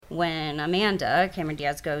when Amanda, Cameron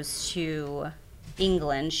Diaz, goes to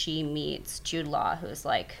England, she meets Jude Law, who's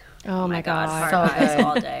like, oh my God, hard so eyes good.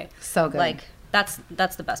 all day. So good. Like, that's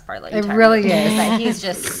the best part. Like, It really is. That he's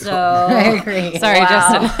just so. I agree. Sorry, Wow.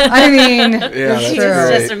 Justin. I mean, Yeah, that's He's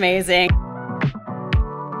great. just amazing.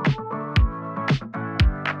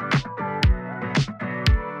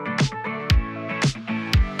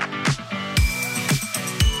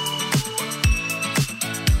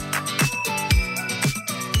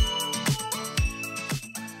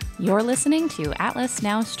 You're listening to Atlas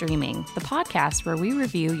Now Streaming, the podcast where we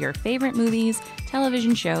review your favorite movies,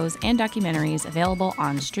 television shows, and documentaries available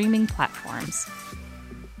on streaming platforms.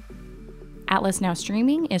 Atlas Now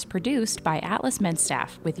Streaming is produced by Atlas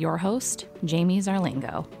MedStaff with your host, Jamie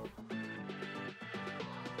Zarlingo.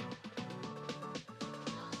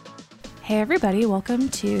 Hey everybody, welcome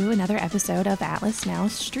to another episode of Atlas Now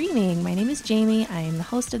Streaming. My name is Jamie. I am the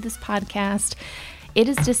host of this podcast. It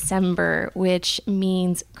is December, which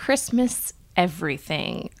means Christmas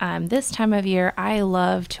everything. This time of year, I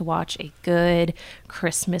love to watch a good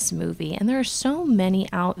Christmas movie, and there are so many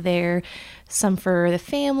out there, some for the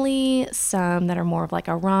family, some that are more of like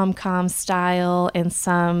a rom-com style, and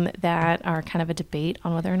some that are kind of a debate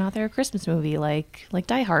on whether or not they're a Christmas movie, like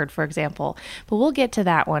Die Hard, for example. But we'll get to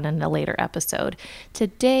that one in a later episode.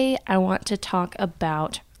 Today, I want to talk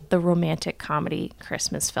about the romantic comedy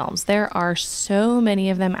Christmas films. There are so many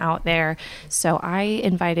of them out there, so I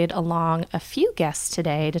invited along a few guests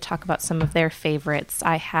today to talk about some of their favorites.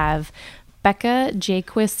 I have Becca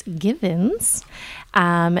Jaquist Givens,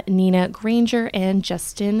 Nina Granger, and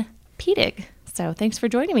Justin Pedig. So thanks for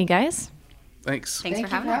joining me, guys. Thanks. Thanks for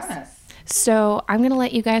having us. So I'm going to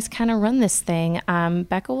let you guys kind of run this thing.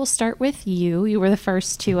 Becca, we'll start with you. You were the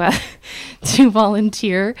first to to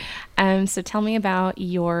volunteer. So tell me about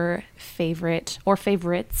your favorite or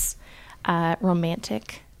favorites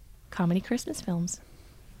romantic comedy Christmas films.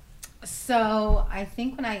 So I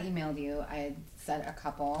think when I emailed you, I had said a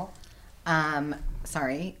couple. I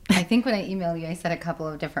think when I emailed you, I said a couple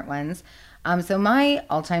of different ones. So my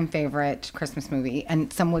all-time favorite Christmas movie,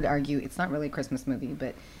 and some would argue it's not really a Christmas movie,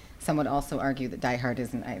 but some would also argue that Die Hard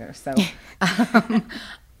isn't either. So,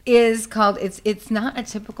 is called, it's not a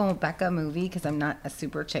typical Becca movie because I'm not a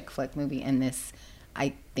super chick flick movie, and this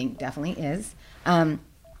I think definitely is. But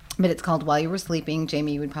it's called While You Were Sleeping.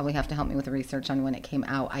 Jamie, you would probably have to help me with the research on when it came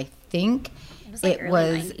out. I think it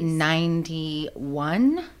was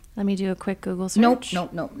 91. Let me do a quick Google search.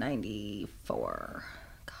 Nope, 94.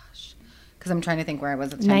 Gosh, because I'm trying to think where I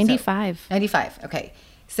was at the time. 95. 95, okay.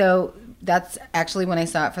 So that's actually when I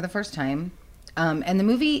saw it for the first time. And the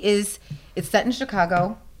movie it's set in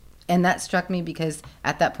Chicago. And that struck me because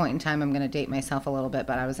at that point in time, I'm going to date myself a little bit,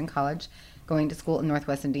 but I was in college going to school in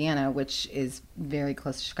Northwest Indiana, which is very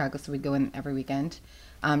close to Chicago. So we'd go in every weekend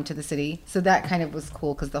to the city. So that kind of was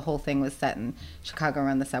cool because the whole thing was set in Chicago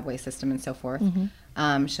around the subway system and so forth.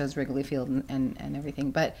 Mm-hmm. Shows Wrigley Field and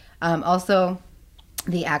everything. But also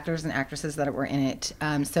the actors and actresses that were in it.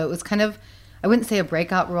 So it was kind of, I wouldn't say a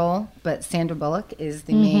breakout role, but Sandra Bullock is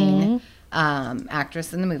the main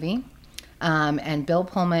actress in the movie. And Bill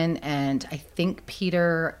Pullman and I think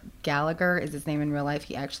Peter Gallagher is his name in real life.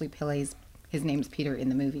 He actually plays, his name's Peter in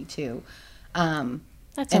the movie too.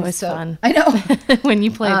 That's always fun. I know. when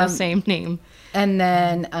you play the same name. And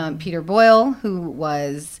then Peter Boyle, who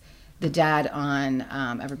was the dad on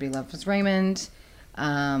Everybody Loves Raymond.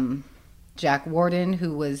 Jack Warden,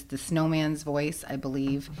 who was the snowman's voice, I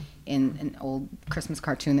believe, in an old Christmas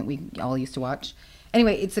cartoon that we all used to watch.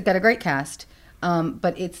 Anyway, it's got a great cast,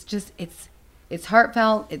 but it's just, it's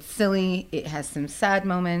heartfelt, it's silly, it has some sad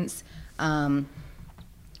moments.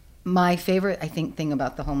 My favorite, I think, thing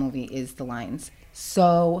about the whole movie is the lines.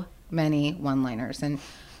 So many one-liners, and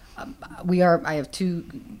I have two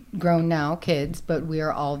grown now kids, but we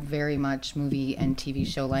are all very much movie and TV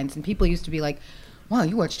show lines, and people used to be like, wow,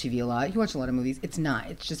 you watch TV a lot. You watch a lot of movies. It's not.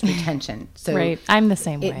 It's just retention. So right. I'm the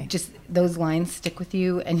same way. Just those lines stick with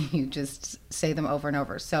you, and you just say them over and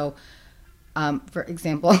over. So, for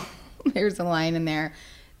example, there's a line in there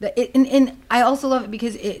that and I also love it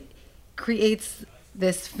because it creates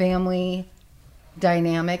this family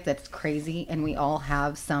dynamic that's crazy, and we all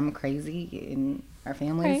have some crazy in our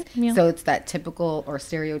families. Right, yeah. So it's that typical or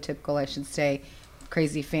stereotypical, I should say,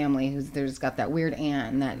 crazy family there's got that weird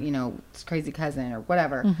aunt and that, crazy cousin or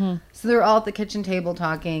whatever. Mm-hmm. So they're all at the kitchen table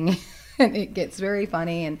talking and it gets very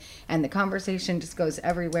funny and the conversation just goes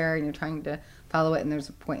everywhere and you're trying to follow it, and there's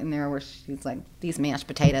a point in there where she's like, these mashed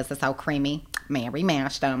potatoes, that's how creamy Mary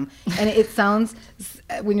mashed them. And it sounds,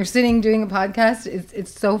 when you're sitting doing a podcast,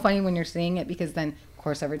 it's so funny when you're seeing it, because then of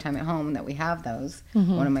course every time at home that we have those,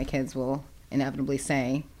 one of my kids will inevitably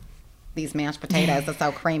say, these mashed potatoes. That's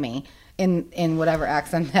so creamy in whatever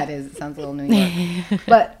accent that is. It sounds a little New York,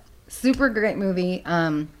 but super great movie.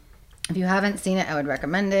 If you haven't seen it, I would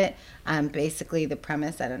recommend it. Basically, the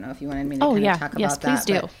premise, I don't know if you wanted me to talk about that. Please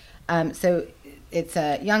do. But, so it's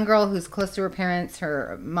a young girl who's close to her parents.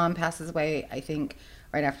 Her mom passes away, I think,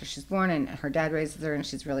 right after she's born, and her dad raises her, and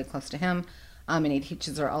she's really close to him. And he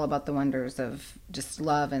teaches her all about the wonders of just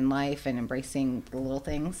love and life and embracing the little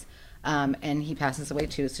things. And he passes away,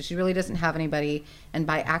 too. So she really doesn't have anybody. And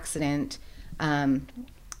by accident,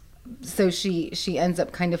 so she ends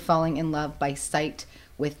up kind of falling in love by sight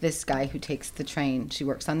with this guy who takes the train. She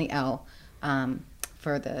works on the L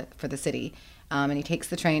for the city, and he takes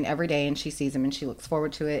the train every day, and she sees him, and she looks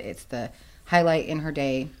forward to it. It's the highlight in her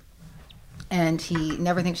day, and he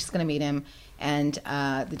never thinks she's going to meet him. And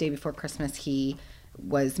the day before Christmas, he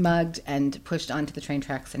was mugged and pushed onto the train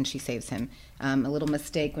tracks, and she saves him. A little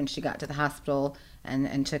mistake when she got to the hospital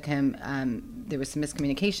and took him. There was some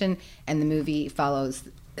miscommunication, and the movie follows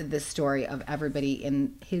the story of everybody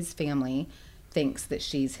in his family thinks that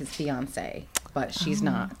she's his fiance, but she's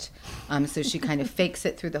not. So she kind of fakes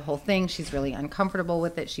it through the whole thing. She's really uncomfortable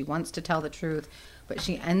with it. She wants to tell the truth, but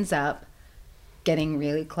she ends up getting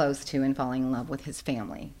really close to and falling in love with his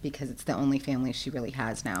family because it's the only family she really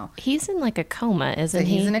has now. He's in like a coma, isn't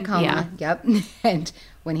he? He's in a coma, yeah. Yep. And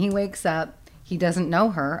when he wakes up, he doesn't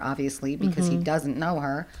know her, obviously, because he doesn't know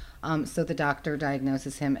her. So the doctor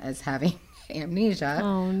diagnoses him as having amnesia,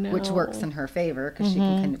 which works in her favor because she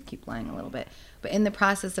can kind of keep lying a little bit. But in the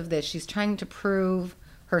process of this, she's trying to prove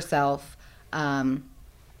herself, and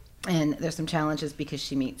there's some challenges because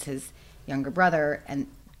she meets his younger brother, and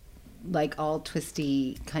like all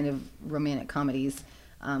twisty kind of romantic comedies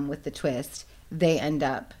with the twist, they end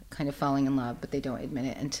up kind of falling in love, but they don't admit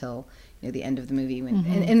it until the end of the movie.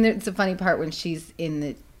 And it's a funny part when she's in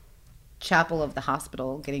the chapel of the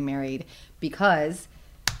hospital getting married because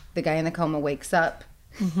the guy in the coma wakes up,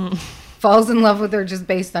 falls in love with her just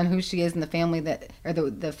based on who she is and the family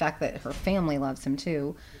the fact that her family loves him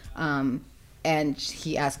too. And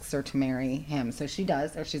he asks her to marry him. So she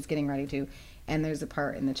does, or she's getting ready to. And there's a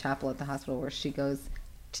part in the chapel at the hospital where she goes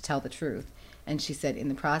to tell the truth. And she said, in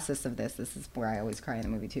the process of this is where I always cry in the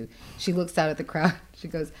movie too. She looks out at the crowd. She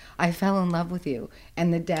goes, I fell in love with you.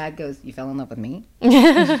 And the dad goes, you fell in love with me?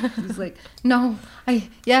 He's like, no, I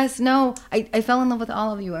fell in love with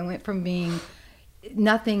all of you. I went from being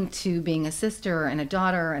nothing to being a sister and a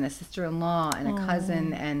daughter and a sister-in-law and a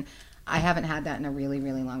cousin. And I haven't had that in a really,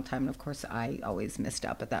 really long time. And of course, I always missed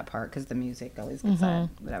up at that part because the music always gets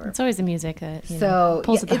whatever. It's always the music that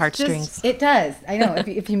pulls at the heartstrings. It does. I know.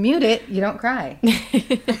 If you mute it, you don't cry.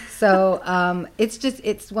 So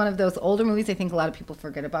it's one of those older movies I think a lot of people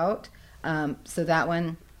forget about. So that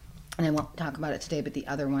one, and I won't talk about it today, but the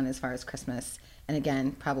other one as far as Christmas, and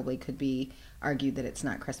again, probably could be argued that it's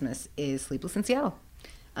not Christmas, is Sleepless in Seattle.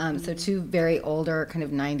 So two very older kind of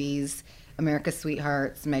 90s America's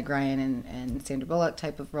Sweethearts, Meg Ryan and Sandra Bullock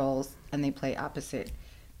type of roles, and they play opposite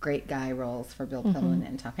great guy roles for Bill Pullman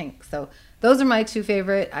and Tom Hanks. So those are my two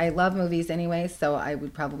favorite. I love movies anyway, so I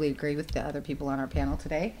would probably agree with the other people on our panel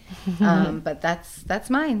today. But that's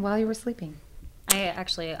mine while you were sleeping. I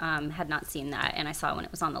actually had not seen that, and I saw it when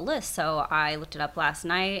it was on the list, so I looked it up last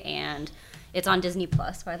night, and it's on Disney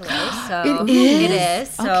Plus, by the way. So it is.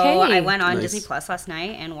 So okay. I went on Disney Plus last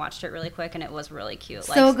night and watched it really quick, and it was really cute.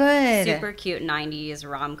 So good. Super cute 90s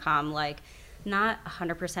rom-com, like not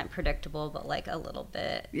 100% predictable, but like a little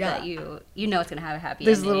bit that you know it's gonna have a happy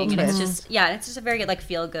There's ending. little and twists. it's just a very good like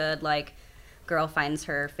feel good like girl finds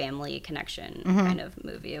her family connection kind of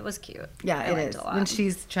movie. It was cute. Yeah, I it liked is. it a lot. When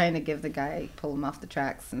she's trying to give the guy, pull him off the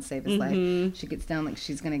tracks and save his life, she gets down like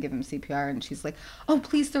she's going to give him CPR, and she's like, oh,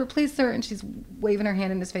 please, sir, and she's waving her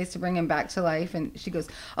hand in his face to bring him back to life, and she goes,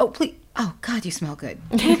 oh, please, oh, God, you smell good.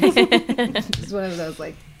 It's one of those,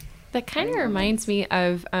 like... That kind of reminds me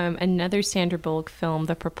of another Sandra Bullock film,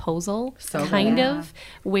 The Proposal, So kind good. of,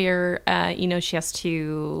 where, she has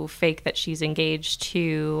to fake that she's engaged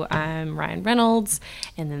to Ryan Reynolds,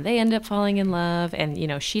 and then they end up falling in love, and,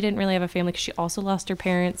 she didn't really have a family because she also lost her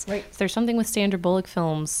parents. Right. So there's something with Sandra Bullock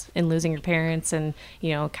films in losing her parents and,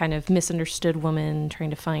 kind of misunderstood woman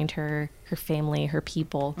trying to find her family, her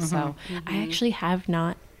people. So I actually have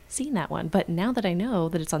not seen that one, but now that I know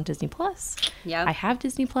that it's on Disney Plus, I have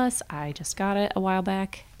Disney Plus. I just got it a while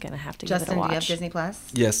back. Gonna have to Justin, give it a watch. do you have Disney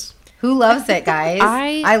Plus? Yes. Who loves it, guys?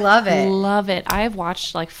 I love it. Love it. I've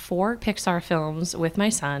watched like 4 Pixar films with my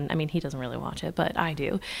son. I mean, he doesn't really watch it, but I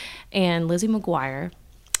do. And Lizzie McGuire.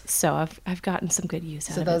 So I've gotten some good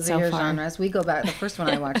use out of it so far. So those are your genres. We go back. The first one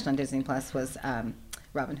I watched on Disney Plus was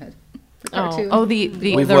Robin Hood. The cartoon.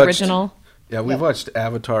 The We've watched- original. Yeah, we've watched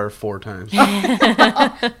Avatar 4 times.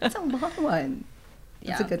 That's a long one.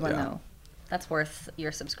 It's a good one, though. That's worth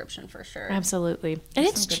your subscription for sure. Absolutely. And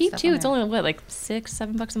it's some good cheap, stuff too. on It's there. only, what, like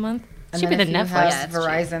 $6-7 a month? And Cheaper then than if you Netflix. have it's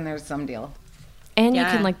Verizon, there's some deal. And you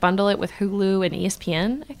Yeah. can, like, bundle it with Hulu and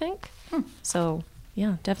ESPN, I think. So,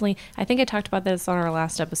 yeah, definitely. I think I talked about this on our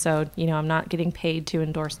last episode. You know, I'm not getting paid to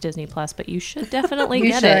endorse Disney Plus, but you should definitely You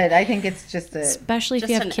get should. it. I think it's just a... Especially if Just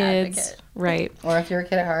you have an kids. advocate. Right. Or if you're a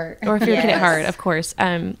kid at heart. Or if you're a kid at Yes. heart, of course.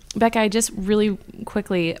 Becca, I just really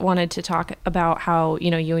quickly wanted to talk about how, you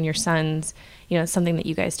know, you and your sons, you know, something that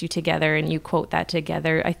you guys do together and you quote that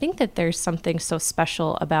together. I think that there's something so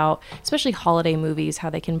special about, especially holiday movies, how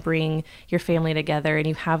they can bring your family together and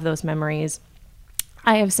you have those memories.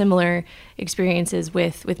 I have similar experiences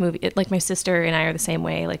with movie. Like my sister and I are the same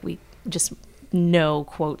way. Like we just know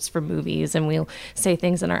quotes from movies and we'll say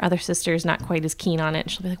things and our other sister's not quite as keen on it.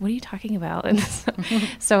 She'll be like, what are you talking about? And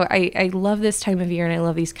so I love this time of year and I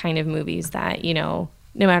love these kind of movies that, you know,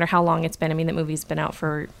 no matter how long it's been. I mean, the movie's been out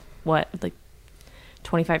for what, like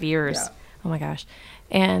 25 years. Yeah. Oh my gosh.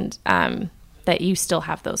 And that you still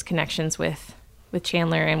have those connections with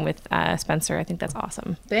Chandler and with Spencer. I think that's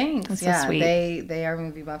awesome. Thanks. That's so yeah, sweet. they are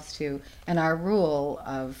movie buffs too. And our rule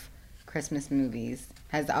of Christmas movies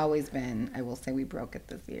has always been, I will say we broke it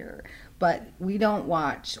this year, but we don't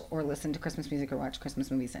watch or listen to Christmas music or watch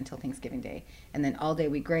Christmas movies until Thanksgiving Day. And then all day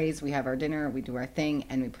we graze, we have our dinner, we do our thing,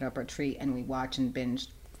 and we put up our tree and we watch and binge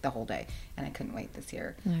the whole day. And I couldn't wait this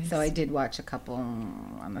year. Nice. So I did watch a couple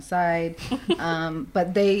on the side.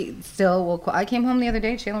 But they still will. I came home the other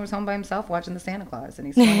day, Chandler was home by himself watching the Santa Claus, and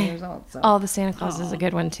he's 20 years old. So. Oh, the Santa Claus is a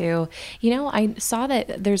good one too. You know, I saw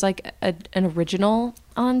that there's like an original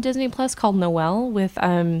on Disney Plus called Noel with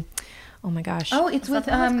oh my gosh. Oh, it's Is that with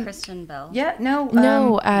the one with Kristen Bell? Yeah, no,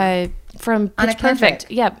 from Anna Pitch Perfect. Kendrick.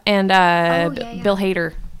 Yep, and yeah. Bill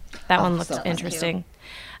Hader. That Oh, one looks so interesting.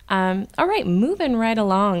 All right, moving right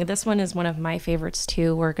along. This one is one of my favorites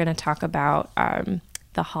too. We're going to talk about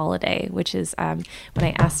The Holiday, which is when I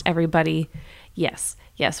asked everybody. Yes,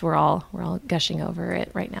 we're all gushing over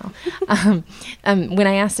it right now. When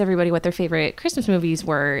I asked everybody what their favorite Christmas movies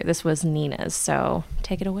were, this was Nina's. So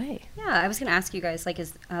take it away. Yeah, I was going to ask you guys,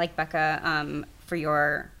 like Becca, for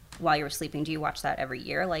your While You Were Sleeping, do you watch that every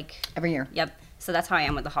year? Like every year. Yep. So that's how I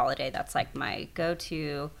am with The Holiday. That's like my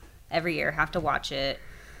go-to every year. Have to watch it.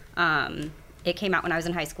 It came out when I was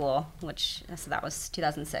in high school, so that was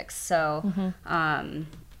 2006. So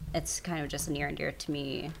it's kind of just near and dear to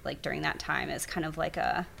me. Like during that time, it's kind of like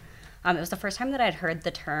it was the first time that I'd heard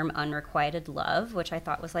the term unrequited love, which I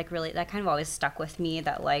thought was like really, that kind of always stuck with me.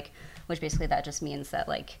 That like, which basically that just means that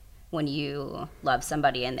like when you love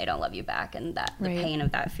somebody and they don't love you back, and that the Right. pain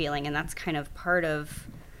of that feeling, and that's kind of part of.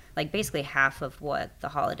 Like basically half of what The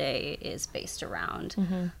Holiday is based around.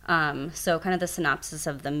 So kind of the synopsis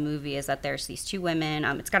of the movie is that there's these two women.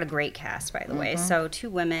 It's got a great cast, by the way. So two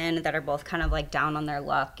women that are both kind of like down on their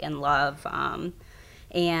luck in love.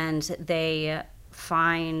 And they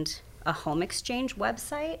find a home exchange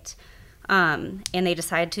website. And they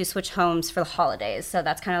decide to switch homes for the holidays. So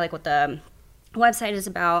that's kind of like what the website is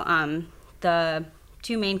about. The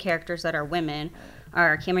two main characters that are women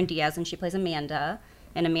are Cameron Diaz, and she plays Amanda.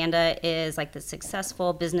 And Amanda is like this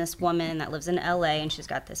successful businesswoman that lives in LA, and she's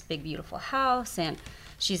got this big, beautiful house, and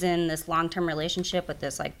she's in this long-term relationship with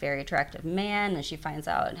this like very attractive man, and she finds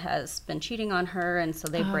out has been cheating on her, and so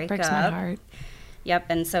they break breaks up. my heart. Yep,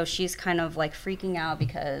 and so she's kind of like freaking out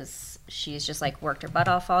because she's just like worked her butt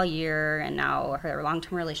off all year, and now her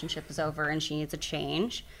long-term relationship is over, and she needs a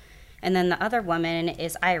change. And then the other woman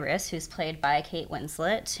is Iris, who's played by Kate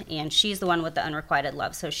Winslet, and she's the one with the unrequited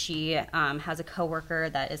love. So she has a coworker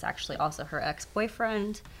that is actually also her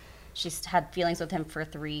ex-boyfriend. She's had feelings with him for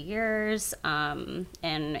 3 years, and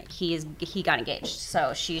he got engaged.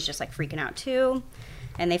 So she's just like freaking out too.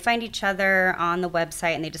 And they find each other on the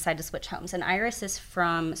website, and they decide to switch homes. And Iris is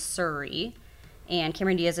from Surrey, and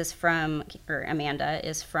Cameron Diaz Amanda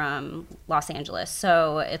is from Los Angeles.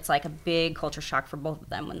 So it's like a big culture shock for both of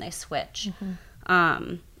them when they switch.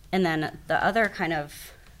 And then the other kind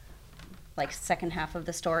of like second half of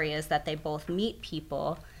the story is that they both meet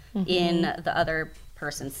people in the other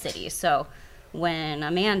person's city. So when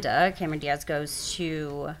Cameron Diaz goes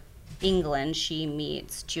to England, she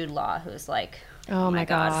meets Jude Law, who's like, Oh my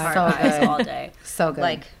God. hard So eyes good. all day. So good.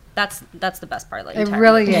 Like that's the best part of the It entire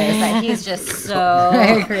really movie, is. that he's just so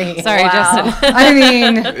I agree. Sorry, Wow. Justin. I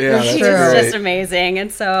mean, Yeah, it's that's He's true. great. just amazing.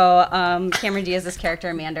 And so Cameron Diaz's character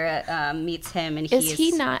Amanda meets him, and Is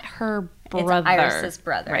he not her It's brother? Iris's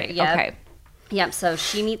brother. Right. Yep. Okay. Yep. So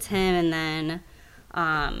she meets him, and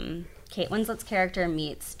then Kate Winslet's character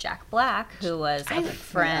meets Jack Black, who was a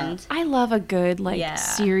friend. I love a good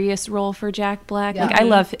serious role for Jack Black. Yeah.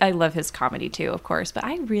 Like I love his comedy too, of course, but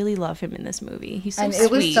I really love him in this movie. He's so And sweet.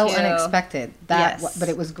 it was so unexpected. Yes. But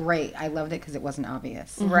it was great. I loved it because it wasn't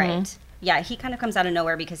obvious. Right. Yeah, he kind of comes out of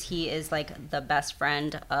nowhere because he is like the best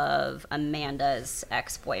friend of Amanda's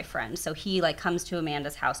ex-boyfriend. So he like comes to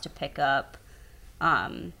Amanda's house to pick up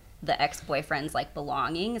the ex-boyfriend's like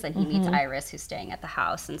belongings, and he meets Iris, who's staying at the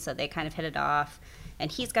house, and so they kind of hit it off.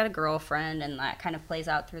 And he's got a girlfriend, and that kind of plays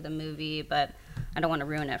out through the movie, but I don't want to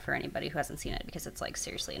ruin it for anybody who hasn't seen it because it's like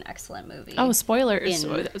seriously an excellent movie. Oh, spoilers!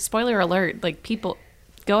 Spoiler alert! Like people,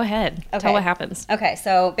 go ahead, tell what happens. Okay,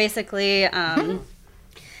 so basically,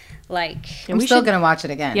 like I'm still going to watch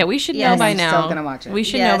it again. Yeah, we should know by now. I'm still going to watch it. We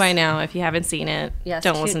should know by now. If you haven't seen it,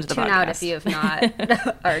 don't listen to the tune podcast. out if you have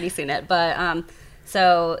not already seen it. But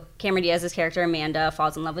so Cameron Diaz's character Amanda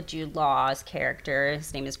falls in love with Jude Law's character.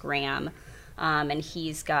 His name is Graham, and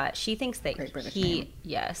she thinks that she thinks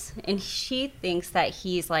that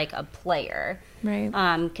he's like a player, right?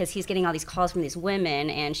 Because he's getting all these calls from these women,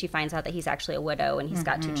 and she finds out that he's actually a widow and he's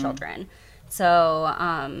got 2 children.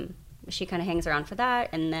 So she kind of hangs around for that,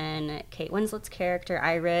 and then Kate Winslet's character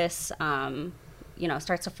Iris,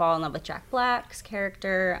 starts to fall in love with Jack Black's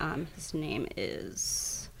character. His name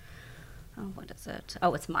is, what is it?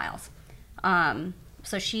 Oh, it's Miles.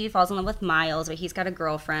 So she falls in love with Miles, but he's got a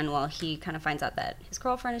girlfriend. Well, he kind of finds out that his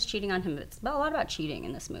girlfriend is cheating on him. It's a lot about cheating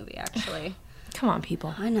in this movie, actually. Come on,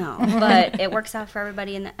 people. I know, but it works out for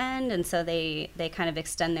everybody in the end, and so they kind of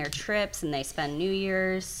extend their trips, and they spend New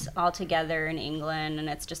Year's all together in England, and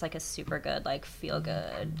it's just like a super good, like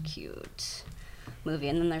feel-good, cute movie.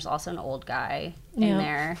 And then there's also an old guy in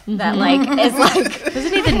there that like is like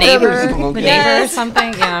isn't he the neighbor or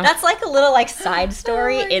something? Yeah, that's like a little like side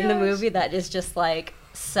story in the movie that is just like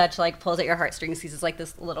such like pulls at your heartstrings. He's like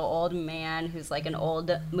this little old man who's like an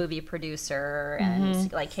old movie producer,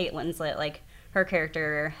 and like Kate Winslet, like her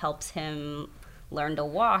character helps him learn to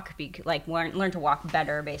walk, learn to walk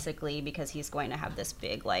better, basically, because he's going to have this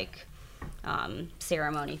big like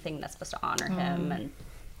ceremony thing that's supposed to honor him. And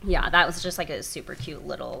yeah, that was just like a super cute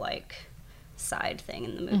little like side thing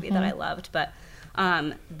in the movie that I loved. But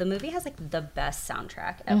the movie has like the best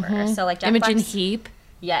soundtrack ever. So like Jack Imogen Black's, Heap,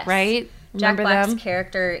 yes, right? Jack Remember Black's them?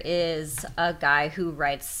 character is a guy who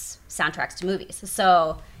writes soundtracks to movies.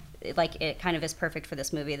 So it kind of is perfect for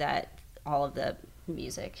this movie that all of the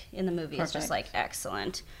music in the movie is just like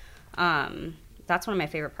excellent. That's one of my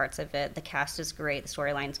favorite parts of it. The cast is great. The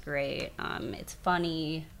storyline's great. It's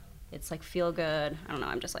funny. It's like feel good. I don't know.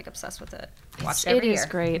 I'm just like obsessed with it. Watch it every year. It is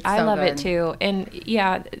great. It's I so love good. it too. And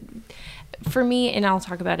yeah, for me, and I'll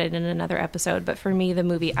talk about it in another episode, but for me, the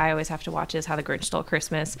movie I always have to watch is How the Grinch Stole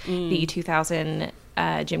Christmas, the 2000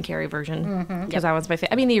 Jim Carrey version, because that one's my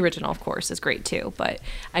favorite. I mean, the original, of course, is great too, but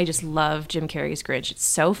I just love Jim Carrey's Grinch. It's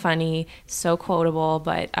so funny, so quotable,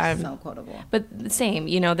 but So quotable. But the same,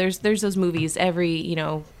 there's those movies every,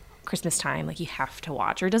 Christmas time, like you have to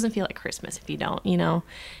watch, or it doesn't feel like Christmas if you don't,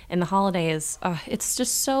 and the holiday is, it's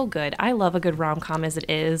just so good. I love a good rom-com as it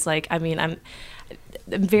is. Like, I mean, I'm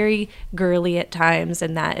very girly at times,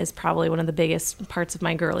 and that is probably one of the biggest parts of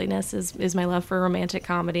my girliness is my love for romantic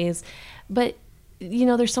comedies. But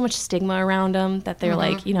there's so much stigma around them that they're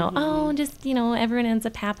like, oh, just, everyone ends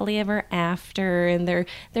up happily ever after, and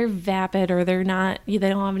they're vapid, or they're not, they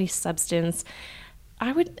don't have any substance.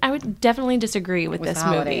 I would definitely disagree with this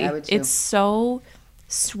Holiday, movie. I would too. It's so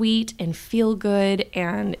sweet and feel good,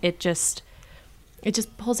 and it just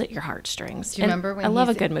pulls at your heartstrings. Do you remember when I love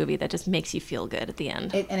a he's- good movie that just makes you feel good at the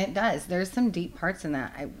end? And it does. There's some deep parts in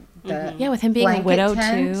that. Yeah, with him being a blanket widow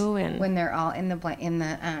tent, too, and when they're all in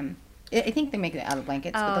the I think they make it out of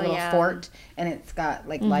blankets, but the little yeah. fort, and it's got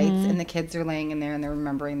like lights, and the kids are laying in there, and they're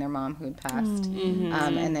remembering their mom who had passed.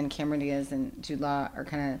 And then Cameron Diaz and Jude Law are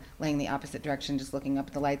kind of laying the opposite direction, just looking up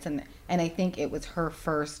at the lights. And I think it was her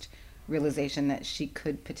first realization that she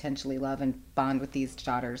could potentially love and bond with these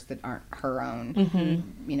daughters that aren't her own,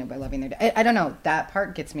 by loving their dad. I don't know. That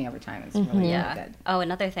part gets me every time. It's really, really good. Oh,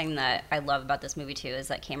 another thing that I love about this movie too is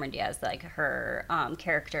that Cameron Diaz, like her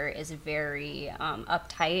character, is very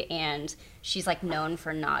uptight, and she's like known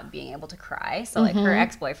for not being able to cry. So like her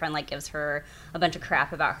ex-boyfriend like gives her a bunch of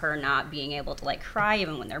crap about her not being able to like cry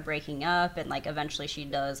even when they're breaking up, and like eventually she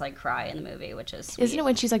does like cry in the movie, which is sweet. isn't it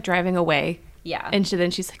when she's like driving away? Yeah. And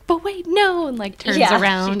then she's like, but wait, no, and like turns yeah,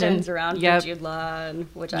 around. She turns around for Yep. Jude Law,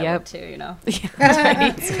 which I Yep. would too,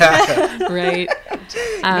 Right.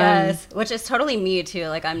 yes, which is totally me too.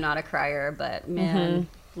 Like I'm not a crier, but man,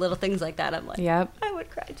 little things like that, I'm like, Yep. I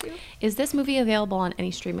would cry too. Is this movie available on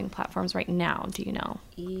any streaming platforms right now? Do you know?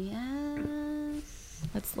 Yes.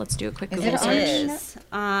 Let's do a quick Is Google it search. It is.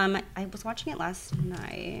 I was watching it last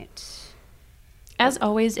night. As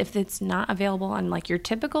always, if it's not available on like your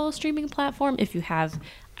typical streaming platform, if you have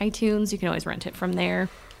iTunes, you can always rent it from there.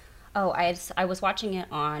 Oh, I was watching it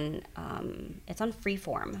on, it's on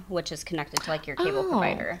Freeform, which is connected to like your cable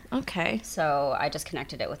provider. Okay. So I just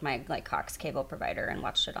connected it with my like Cox cable provider and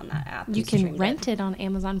watched it on that app. You and can streamed rent it on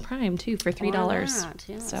Amazon Prime too for $3. that,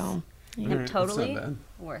 yes. So And Alright, that's not totally bad.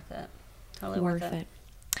 worth it. Totally worth it.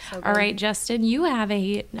 So All good. right, Justin, you have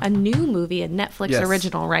a new movie, a Netflix Yes.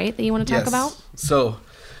 original, right? That you want to talk Yes. about? So,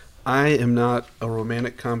 I am not a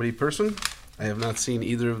romantic comedy person. I have not seen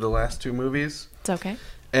either of the last two movies. It's okay.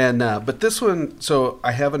 And but this one, so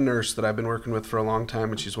I have a nurse that I've been working with for a long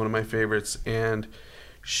time, and she's one of my favorites. And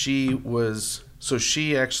she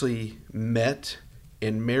actually met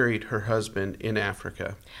and married her husband in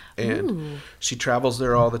Africa, and Ooh. she travels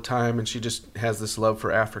there all the time, and she just has this love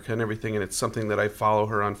for Africa and everything. And it's something that I follow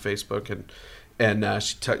her on Facebook, and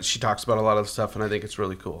she talks about a lot of stuff, and I think it's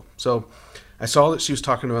really cool. So I saw that she was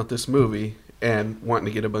talking about this movie and wanting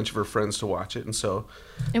to get a bunch of her friends to watch it, and so.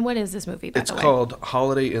 And what is this movie, by It's the way? called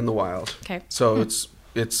Holiday in the Wild. Okay. So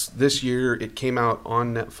it's this year. It came out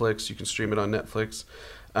on Netflix. You can stream it on Netflix.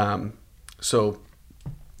 So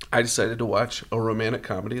I decided to watch a romantic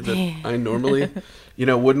comedy that I normally,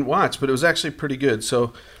 wouldn't watch, but it was actually pretty good.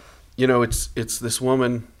 So, it's this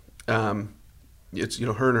woman. It's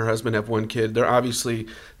her and her husband have one kid.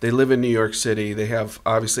 They live in New York City. They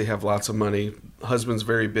obviously have lots of money. Husband's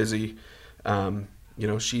very busy.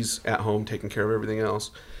 She's at home taking care of everything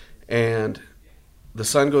else. And the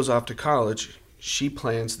son goes off to college. She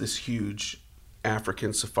plans this huge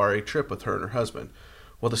African safari trip with her and her husband.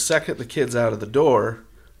 Well, the second the kid's out of the door,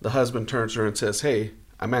 the husband turns to her and says, "Hey,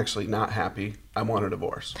 I'm actually not happy. I want a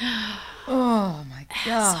divorce." Oh my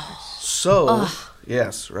gosh. So,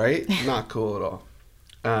 yes, right? Not cool at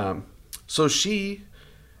all. So she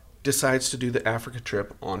decides to do the Africa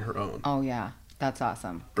trip on her own. Oh yeah, that's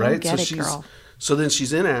awesome. Right? get so it, girl. So then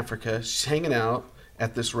she's in Africa. She's hanging out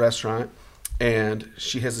at this restaurant, and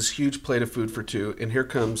she has this huge plate of food for two. And here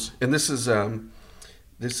comes, and this is From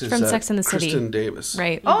Sex and the City. Kristen Davis.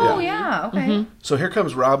 Right. Oh yeah, okay. So here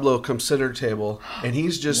comes Rob Lowe, comes sit at her table, and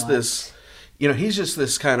he's just this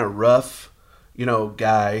kind of rough,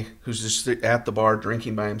 guy who's just at the bar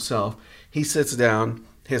drinking by himself. He sits down,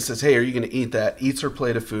 he says, "Hey, are you going to eat that?" Eats her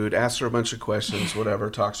plate of food, asks her a bunch of questions, whatever,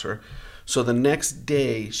 talks to her. So the next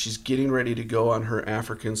day, she's getting ready to go on her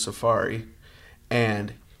African safari,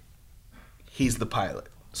 and he's the pilot.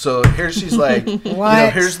 So here she's like,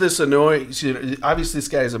 What? here's this annoying. Obviously, this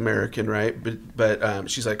guy's American, right? But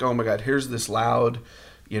she's like, "Oh my God, here's this loud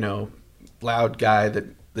guy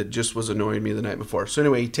that just was annoying me the night before." So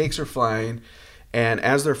anyway, he takes her flying, and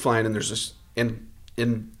as they're flying, and there's this in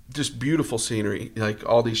just beautiful scenery, like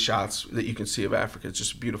all these shots that you can see of Africa. It's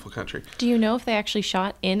just a beautiful country. Do you know if they actually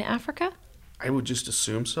shot in Africa? I would just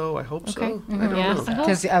assume so. I hope Okay. so. I don't Yeah. know.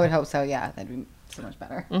 Because I would hope so. Yeah, that'd be so much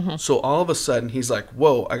better. So all of a sudden, he's like,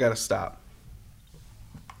 "Whoa, I gotta stop."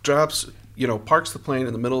 Drops, parks the plane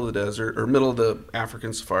in the middle of the desert or middle of the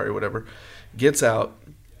African safari, or whatever. Gets out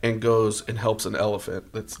and goes and helps an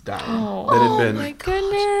elephant that's dying. That had been. my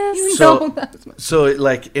goodness. So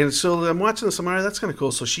I'm watching this. I'm like, that's kind of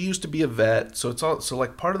cool. So she used to be a vet. So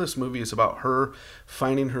part of this movie is about her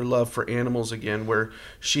finding her love for animals again, where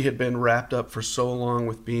she had been wrapped up for so long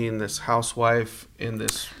with being this housewife in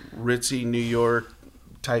this ritzy New York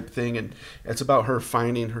type thing, and it's about her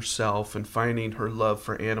finding herself and finding her love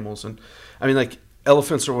for animals. And I mean, like,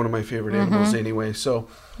 elephants are one of my favorite animals anyway. So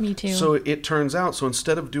Me too. So it turns out, so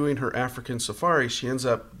instead of doing her African safari, she ends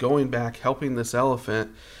up going back, helping this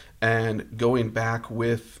elephant, and going back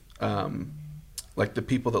with like the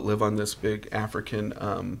people that live on this big African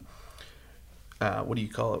what do you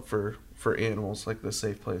call it for animals, like the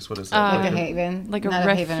safe place? What is that? Like a haven, like a not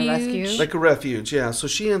a haven, a refuge? rescue. Like a refuge, yeah. So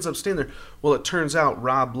she ends up staying there. Well, it turns out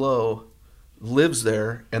Rob Lowe lives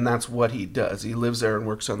there, and that's what he does. He lives there and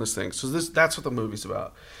works on this thing. So that's what the movie's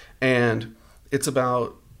about. And it's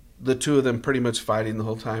about the two of them pretty much fighting the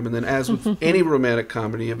whole time. And then, as with any romantic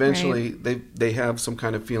comedy, eventually they have some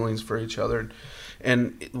kind of feelings for each other.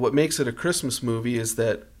 And what makes it a Christmas movie is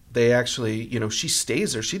that they actually, she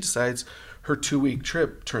stays there. She decides her 2-week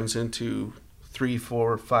trip turns into 3,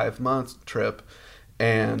 4, 5 month trip.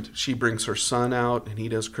 And she brings her son out, and he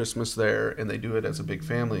does Christmas there, and they do it as a big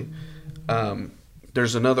family.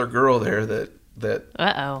 There's another girl there that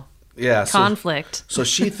Uh-oh. yeah, Conflict. So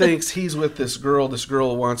she thinks he's with this girl. This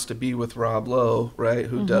girl wants to be with Rob Lowe, right?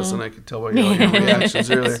 Who doesn't? I could tell by your reactions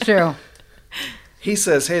earlier. It's true. he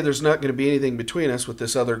says, "Hey, there's not going to be anything between us with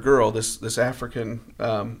this other girl, this African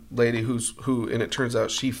lady who, and it turns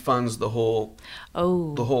out she funds the whole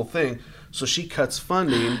thing. So she cuts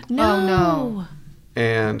funding, No. Oh, no.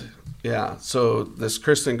 and yeah, so this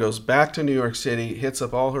Kristen goes back to New York City, hits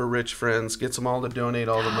up all her rich friends, gets them all to donate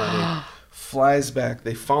all the money, flies back.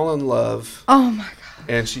 They fall in love, Oh my god.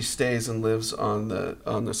 and she stays and lives on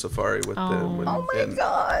the safari with them. And, Oh my and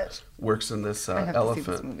gosh. works in this I have to see elephant.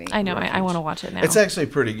 this movie. I know. I want to watch it now. It's actually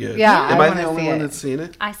pretty good. Yeah, Am I I wanna the only see one it. that's seen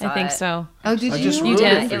it? I saw I think it. so. Oh, did I you? just You wrote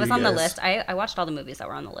did. for It was you on the guys. list. I watched all the movies that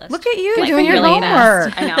were on the list. Look at you Like, doing your really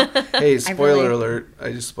homework. fast. I know. Hey, spoiler really- alert!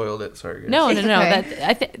 I just spoiled it. Sorry, guys. No. Okay.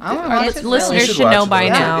 I think I wanna our watch it. listeners You should should watch know it, by though.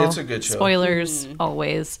 now. It's a good show. Spoilers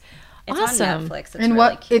always. It's Awesome. on Netflix. It's And really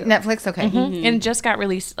what? cute. Netflix. Okay. And it just got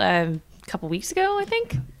released a couple weeks ago, I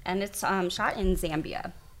think. And it's shot in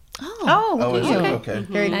Zambia. Oh, Oh, look is at it? you. Okay.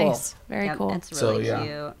 Very cool. Nice. Very Yep, cool. It's So, really yeah.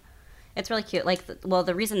 cute. It's really cute. Like,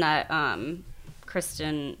 the reason that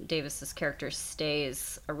Kristen Davis's character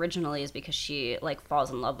stays originally is because she like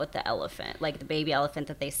falls in love with the elephant, like the baby elephant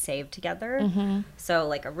that they saved together. So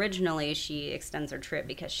like originally she extends her trip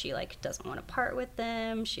because she like doesn't want to part with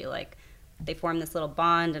them. She like they form this little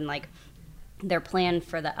bond, and like their plan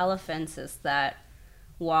for the elephants is that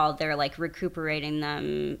while they're like recuperating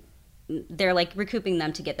them, they're like recouping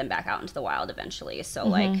them to get them back out into the wild eventually. So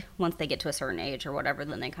like once they get to a certain age or whatever,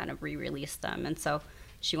 then they kind of re-release them. And so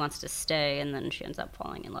she wants to stay, and then she ends up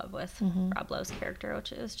falling in love with Rob Lowe's character,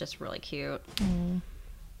 which is just really cute.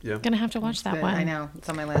 Yeah. Gonna have to watch that Good. one. I know. It's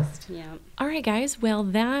on my list. Yeah. All right, guys. Well,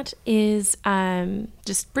 that is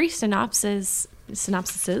just brief synopsi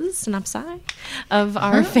of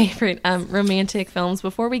our favorite romantic films.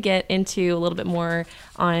 Before we get into a little bit more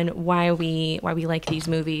on why we like these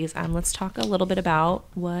movies, let's talk a little bit about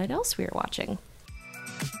what else we are watching.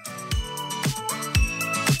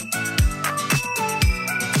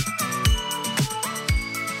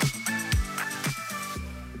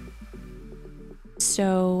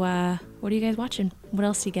 So, what are you guys watching? What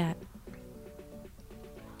else you got?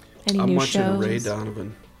 Any I'm new watching shows? Ray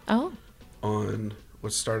Donovan Oh, on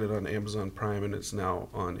what started on Amazon Prime, and it's now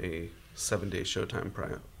on a 7-day Showtime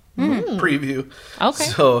Prime preview. Okay.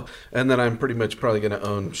 So, and then I'm pretty much probably going to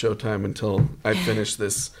own Showtime until I finish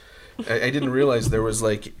this. I didn't realize there was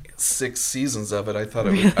like 6 seasons of it. I thought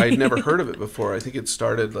I'd never heard of it before. I think it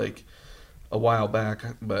started like a while back,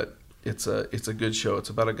 but it's a good show. It's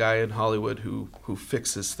about a guy in Hollywood who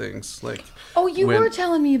fixes things. Like, Oh, you when- were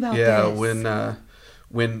telling me about yeah, this.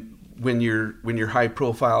 when you're high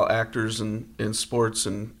profile actors in sports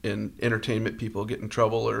and entertainment people get in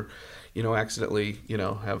trouble or accidentally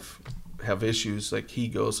have issues, like he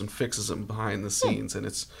goes and fixes them behind the scenes, and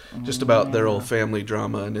it's just about their old family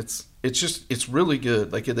drama, and it's really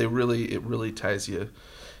good. Like it really ties you,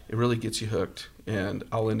 it really gets you hooked. And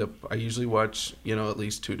I usually watch at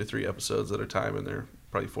least 2 to 3 episodes at a time, and they're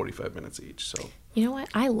probably 45 minutes each. So you know what?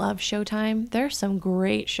 I love Showtime. There are some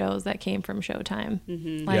great shows that came from Showtime.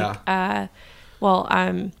 Like,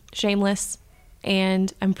 Shameless,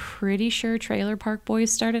 and I'm pretty sure Trailer Park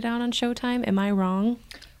Boys started out on Showtime. Am I wrong?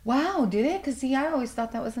 Wow, did it? Because see, I always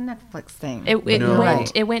thought that was a Netflix thing. It No.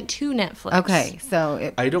 went to Netflix. Okay,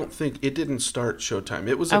 so I don't think it didn't start Showtime.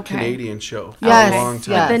 It was a Okay. Canadian show for Yes, a long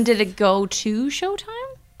time. yes. Then did it go to Showtime?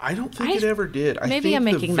 I don't think it ever did. I maybe think I'm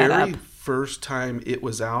making the that very up. first time it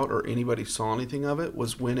was out or anybody saw anything of it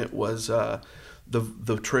was when it was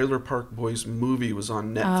the Trailer Park Boys movie was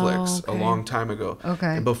on Netflix okay. a long time ago.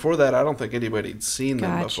 Okay. And before that, I don't think anybody'd seen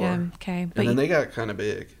them before. Gotcha. Okay. And then they got kind of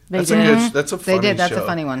big. They That's did. a good. That's a they funny did. That's show. a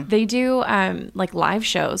funny one. They do like live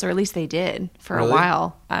shows, or at least they did for Really? a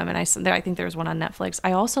while. And I think there was one on Netflix.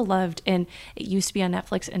 I also loved, and it used to be on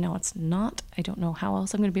Netflix, and now it's not. I don't know how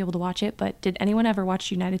else I'm going to be able to watch it. But did anyone ever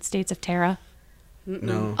watch United States of Terra?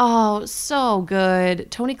 No. Oh, so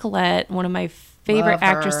good. Toni Collette, one of my favorite Love her.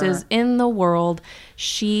 actresses in the world.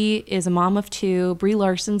 She is a mom of 2. Brie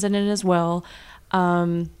Larson's in it as well.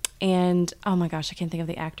 And oh my gosh, I can't think of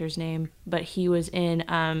the actor's name, but he was in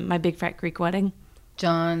My Big Fat Greek Wedding.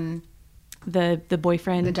 John, The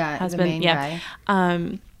boyfriend, the husband, main yeah.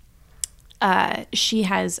 guy. She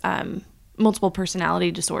has multiple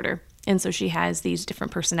personality disorder, and so she has these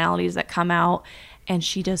different personalities that come out, and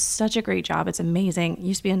she does such a great job. It's amazing. It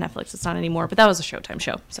used to be on Netflix. It's not anymore, but that was a Showtime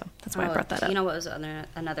show, so that's why I brought that up. You know what was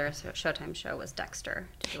another Showtime show was Dexter.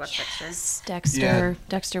 Did you watch Dexter? Dexter. Yeah.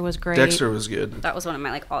 Dexter was great. Dexter was good. That was one of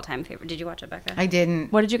my all-time favorite. Did you watch it, Becca? I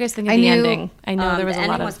didn't. What did you guys think of I the knew- ending? I know there was the a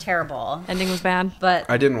lot ending of was terrible, ending was bad. but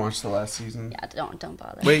I didn't watch the last season. yeah, don't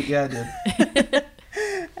bother. Wait, yeah, I did.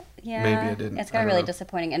 Yeah, maybe I didn't. It's got I a don't really know.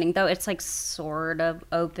 disappointing ending, though. It's like sort of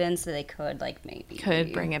open, so they could like maybe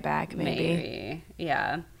Could it back, maybe.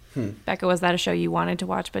 Yeah. Becca, was that a show you wanted to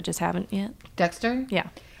watch but just haven't yet? Dexter? Yeah.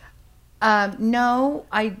 No,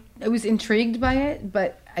 I was intrigued by it,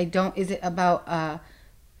 but I don't. Is it about?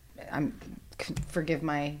 Forgive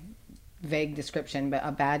my vague description, but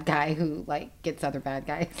a bad guy who like gets other bad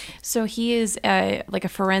guys. So he is like a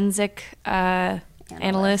forensic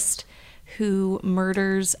analyst who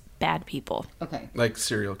murders bad people. Okay. Like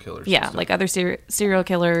serial killers. and Yeah, stuff. like other serial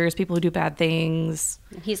killers, people who do bad things.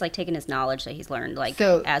 He's like taking his knowledge that he's learned like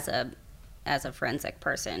So- as a forensic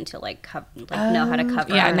person to like know how to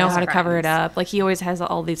cover Yeah, know his how to cover it crimes. up. Like he always has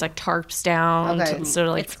all these like tarps down Okay. to sort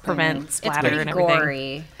of like It's prevent clean. It's splatter pretty and everything.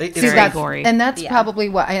 gory. It's See, Very that's, gory. and that's Yeah. probably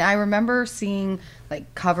what I remember seeing,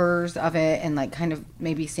 like covers of it, and like kind of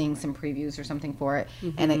maybe seeing some previews or something for it,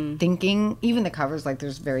 and thinking even the covers like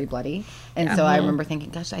there's very bloody, and so I remember thinking,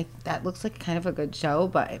 gosh, that looks like kind of a good show,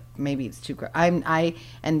 but maybe it's too.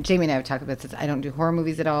 And Jamie and I have talked about this. I don't do horror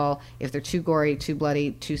movies at all. If they're too gory, too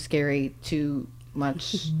bloody, too scary, too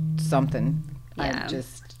much something, Yeah.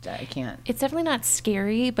 I can't. It's definitely not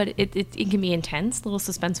scary, but it can be intense, a little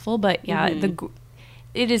suspenseful. But yeah,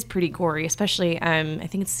 it is pretty gory, especially I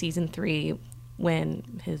think it's season 3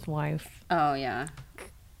 when his wife. Oh yeah.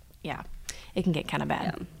 Yeah, it can get kind of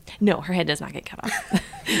bad. Yeah. No, her head does not get cut off.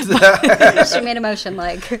 She made a motion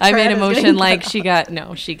like I her made head a is motion getting like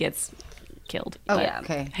cut she gets killed. Oh, But yeah.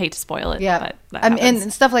 okay. hate to spoil it. Yeah, but that and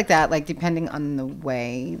happens. stuff like that, like depending on the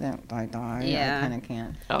way that I die, Yeah. I kind of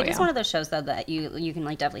can't. Oh, It is yeah. one of those shows though that you can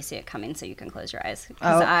like definitely see it coming, so you can close your eyes. 'Cause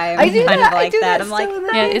Oh, I'm I do kind that. of I like do that. that I'm like,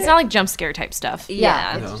 so Yeah, it's not like jump scare type stuff. Yeah,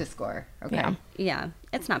 yeah, it's No. just gore. Okay. Yeah. yeah,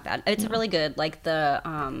 it's not bad. It's really good. Like the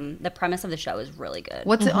premise of the show is really good.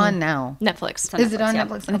 What's it on now? Netflix. It's on Is it on yeah.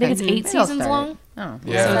 Netflix? I think it's 8 Maybe I'll seasons start long. it. Oh,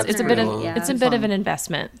 Yeah, So it's it's a pretty bit long. of it's a It's bit of long. an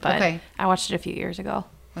investment, but Okay. I watched it a few years ago.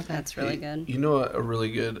 okay. That's really good. You know, a really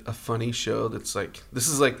good, a funny show that's like, this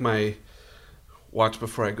is like my watch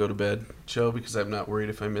before I go to bed show because I'm not worried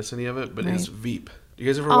if I miss any of it, but it's Veep. Do you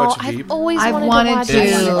guys ever watch Veep? I've always I've wanted, wanted to watch to.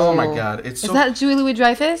 that one. Oh my God. It's Is so that Julie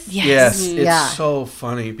Louis-Dreyfus? Yes. Yes, it's Yeah. so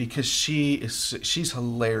funny because she's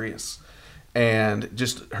hilarious, and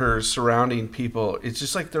just her surrounding people. It's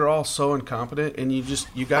just like they're all so incompetent, and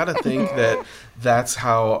you got to think that that's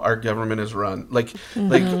how our government is run. Like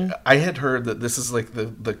I had heard that this is like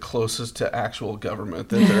the closest to actual government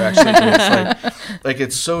that they're actually doing. It's like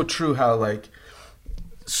it's so true how like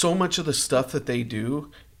so much of the stuff that they do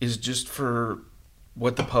is just for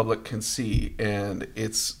what the public can see, and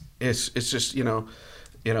it's just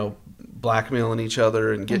blackmailing each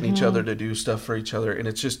other and getting each other to do stuff for each other, and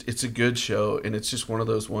it's a good show, and it's just one of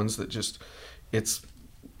those ones that just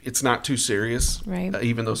it's not too serious, Right.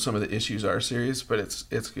 Even though some of the issues are serious, but it's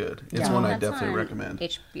good. It's Yeah. one I That's definitely on recommend.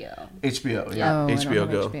 HBO. HBO, yeah, Oh, I don't HBO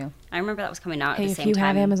have Go. HBO. I remember that was coming out Hey, at the if same you time.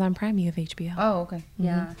 have Amazon Prime, you have HBO. Oh, okay.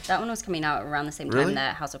 Yeah, that one was coming out around the same Really? time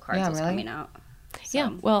that House of Cards Yeah, was really? coming out. So, Yeah,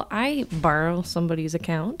 well, I borrow somebody's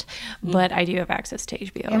account, but I do have access to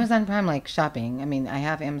HBO. Amazon Prime, like shopping. I mean, I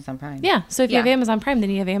have Amazon Prime. Yeah, so if you have Yeah. Amazon Prime, then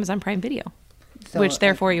you have Amazon Prime Video, So, which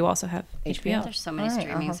therefore you also have HBO. There's so many All right, I'll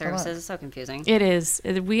streaming have to look. services. It's so confusing. It is.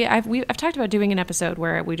 I've talked about doing an episode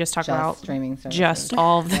where we just talk Just about streaming services. just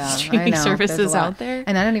all of the Yeah, I streaming know. There's a services lot. out there.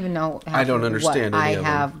 and I don't even know. I don't understand what any I of them.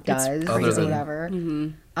 have It's does Other or than- whatever.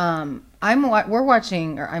 Mm-hmm.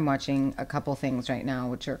 I'm watching a couple things right now,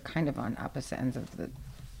 which are kind of on opposite ends of the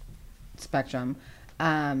spectrum.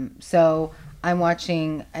 So I'm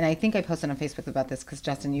watching, and I think I posted on Facebook about this because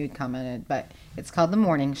Justin, you had commented, but it's called The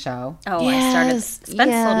Morning Show. Oh, I started. Yes, Spence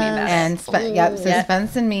told me about And it. so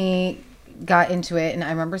Spence and me got into it, and I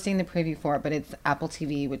remember seeing the preview for it, but it's Apple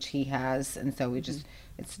TV, which he has, and so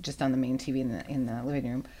it's just on the main TV in the living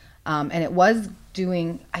room. And it was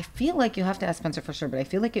doing, I feel like you'll have to ask Spencer for sure, but I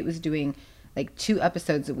feel like it was doing like 2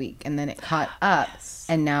 episodes a week, and then it caught up,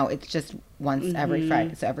 and now it's just once every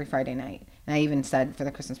Friday, so every Friday night. And I even said for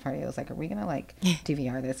the Christmas party, I was like, "Are we gonna like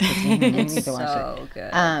DVR this? 'Cause we need to watch so it."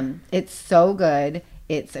 good. It's so good.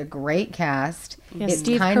 It's a great cast. Yeah, It's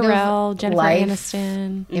Steve kind Carell, of Jennifer life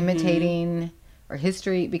Aniston. imitating or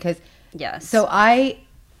history, because Yes. so I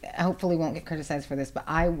hopefully won't get criticized for this, but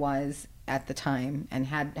I was at the time and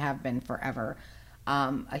have been forever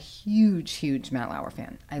a huge Matt Lauer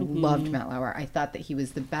fan. I loved Matt Lauer. I thought that he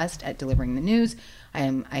was the best at delivering the news.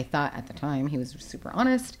 I thought at the time he was super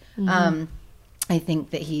honest. I think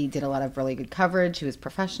that he did a lot of really good coverage. He was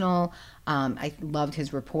professional. I loved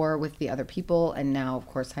his rapport with the other people. And now, of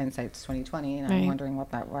course, hindsight's 2020, and I'm Right. wondering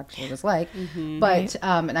what that actually was like. But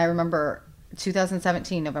and I remember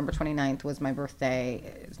 2017, November 29th was my birthday.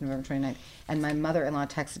 It was November 29th. And my mother-in-law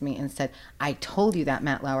texted me and said, I told you that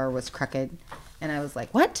Matt Lauer was crooked. And I was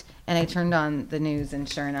like, what? And I turned on the news, and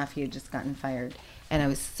sure enough, he had just gotten fired. And I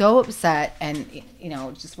was so upset, and, you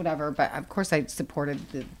know, just whatever. But, of course, I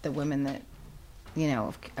supported the women that, you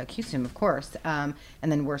know, accused him, of course. And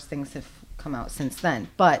then worse things have come out since then.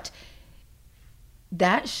 But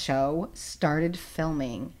that show started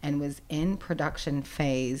filming and was in production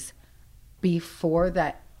phase before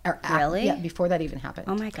that. Really? Yeah, before that even happened.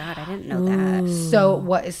 Oh my God, I didn't know that. So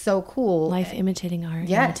what is so cool? Life imitating art,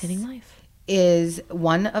 Yes. imitating life. Is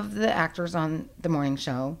one of the actors on the morning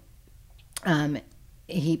show.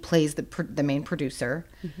 He plays the main producer,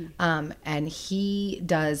 and he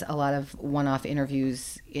does a lot of one-off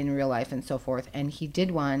interviews in real life and so forth. And he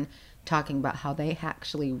did one talking about how they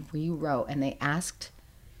actually rewrote, and they asked,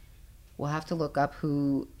 we'll have to look up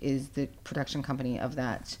who is the production company of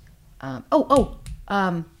that. It's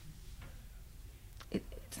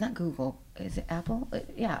not Google. Is it Apple?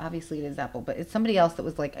 Yeah, obviously it is Apple, but it's somebody else that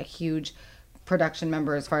was like a huge production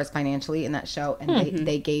member as far as financially in that show, and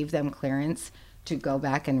they gave them clearance to go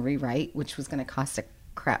back and rewrite, which was going to cost a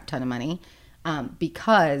crap ton of money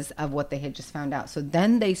because of what they had just found out. So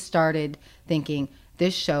then they started thinking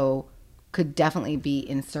this show could definitely be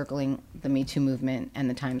encircling the Me Too movement and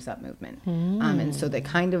the Time's Up movement. And so they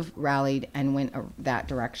kind of rallied and went that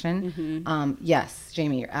direction. Yes,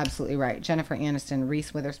 Jamie, you're absolutely right. Jennifer Aniston,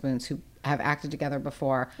 Reese Witherspoon, who have acted together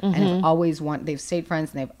before and have always they've stayed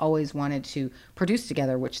friends, and they've always wanted to produce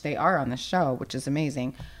together, which they are on the show, which is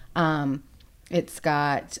amazing. It's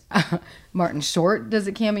got Martin Short does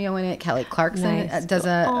a cameo in it. Kelly Clarkson does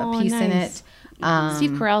a piece in it.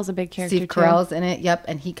 Steve Carell's a big character. Steve Carell's in it, yep,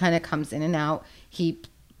 and he kind of comes in and out. He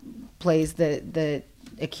plays the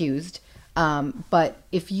accused. But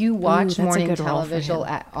if you watch morning television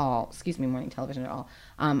at all,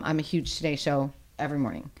 I'm a huge Today Show every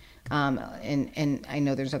morning, and I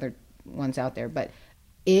know there's other ones out there, but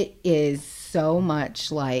it is so much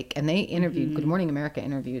like. And they interviewed Good Morning America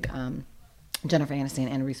interviewed Jennifer Aniston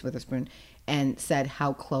and Reese Witherspoon, and said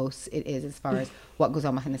how close it is as far as what goes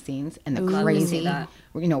on behind the scenes and the crazy,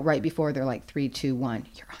 you know, right before they're like 3, 2, 1,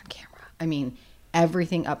 you're on camera. I mean,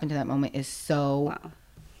 everything up until that moment is so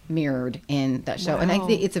mirrored in that show. And I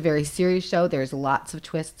think it's a very serious show. There's lots of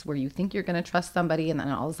twists where you think you're going to trust somebody, and then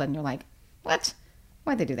all of a sudden you're like, what?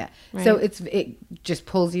 Why'd they do that? Right. So it just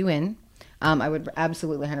pulls you in. I would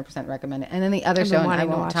absolutely 100% recommend it. And then the other show, and I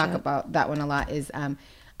won't talk about that one a lot, is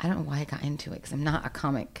I don't know why I got into it, because I'm not a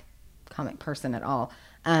comic person at all.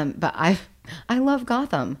 But I love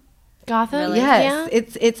Gotham. Gotham? Really? Yes. Yeah?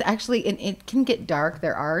 It's actually, and it can get dark.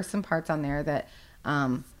 There are some parts on there that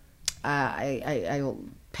I will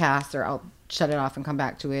pass, or I'll shut it off and come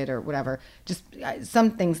back to it, or whatever. Just some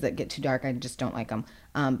things that get too dark, I just don't like them.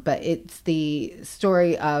 But it's the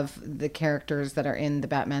story of the characters that are in the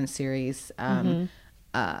Batman series.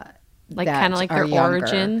 Like kind of like their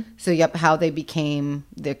origin. So how they became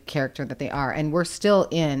the character that they are. And we're still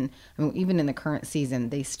even in the current season,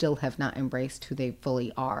 they still have not embraced who they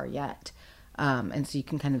fully are yet. And so you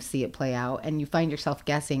can kind of see it play out, and you find yourself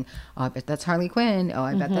guessing, oh, I bet that's Harley Quinn. Oh,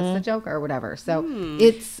 I bet that's the Joker, or whatever. So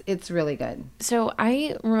it's really good. So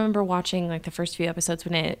I remember watching like the first few episodes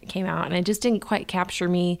when it came out, and it just didn't quite capture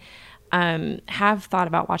me. Have thought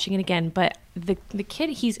about watching it again, but the kid,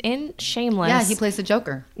 he's in Shameless. Yeah, he plays the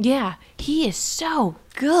Joker. Yeah, he is so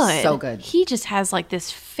good. So good. He just has like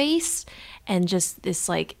this face and just this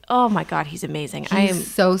like, oh my God, he's amazing.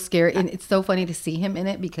 He's so scary, and it's so funny to see him in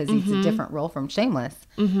it because he's a different role from Shameless.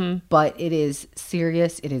 But it is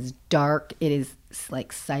serious. It is dark. It is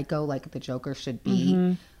like psycho, like the Joker should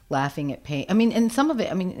be. Laughing at pain. I mean, and some of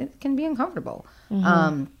it, it can be uncomfortable.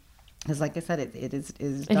 Because, like I said, it is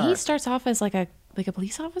dark. And he starts off as like a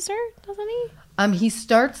police officer, doesn't he? He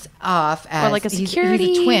starts off as or like a security.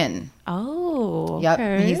 He's a twin. Oh, yep.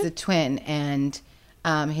 Okay. He's a twin, and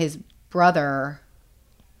his brother.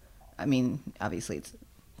 Obviously it's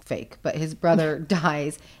fake, but his brother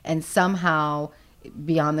dies, and somehow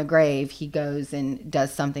beyond the grave, he goes and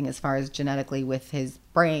does something as far as genetically with his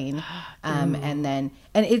brain, and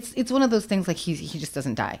it's one of those things like he just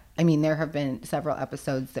doesn't die. There have been several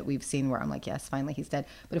episodes that we've seen where I'm like, yes, finally he's dead,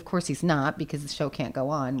 but of course he's not, because the show can't go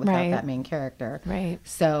on without that main character. Right.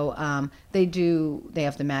 So they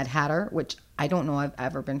have the Mad Hatter, which I don't know I've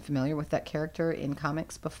ever been familiar with that character in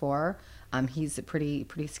comics before. He's a pretty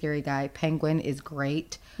scary guy. Penguin is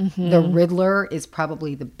great. The Riddler is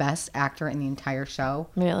probably the best actor in the entire show.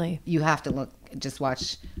 Really? You have to just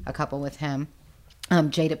watch a couple with him.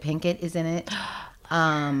 Jada Pinkett is in it.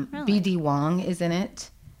 Really? B.D. Wong is in it.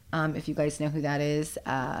 If you guys know who that is.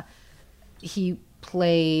 he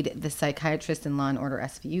played the psychiatrist in Law and Order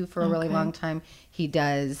SVU for a really long time. He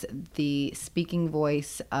does the speaking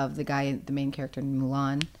voice of the guy, the main character in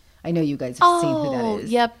Mulan. I know you guys have seen who that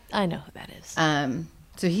is. Yep, I know who that is.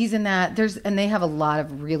 So he's in that. And they have a lot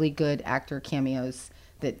of really good actor cameos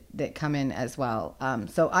that come in as well.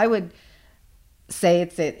 So I would say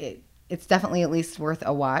it's definitely at least worth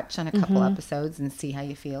a watch on a couple episodes and see how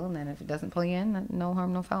you feel. And then if it doesn't pull you in, no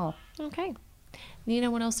harm, no foul. Okay.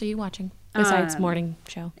 Nina, what else are you watching besides morning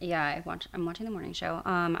show? Yeah, I'm watching the morning show.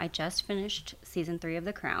 I just finished season 3 of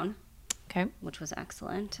The Crown, Okay. which was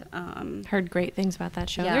excellent. Heard great things about that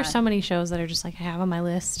show. Yeah. There's so many shows that are just like I have on my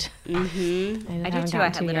list. I do too. I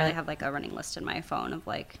literally have like a running list in my phone of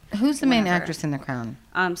like. Who's the main whatever. actress in The Crown?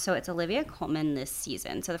 So it's Olivia Colman this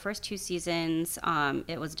season. So the first 2 seasons,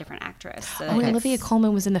 it was a different actress. So Oh, Olivia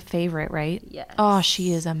Colman was in The Favorite, right? Yes. Oh,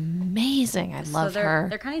 she is amazing. I love her.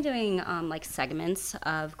 They're kind of doing like segments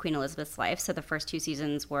of Queen Elizabeth's life. So the first 2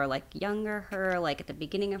 seasons were like younger her, like at the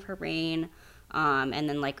beginning of her reign, and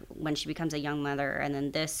then like when she becomes a young mother. And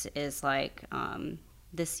then this is like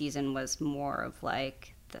this season was more of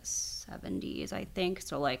like the 70s, I think.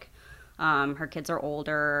 So like her kids are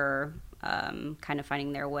older, kind of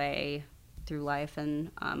finding their way through life, and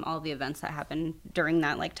all the events that happened during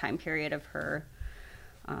that like time period of her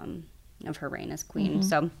reign as queen.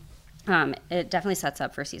 So it definitely sets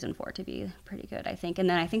up for season 4 to be pretty good, I think. And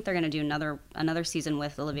then I think they're going to do another season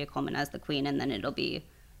with Olivia Colman as the queen, and then it'll be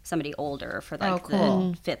somebody older for like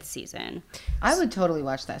cool. the 5th season. I would totally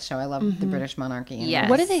watch that show. I love the British monarchy. Yes.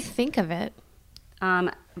 What do they think of it?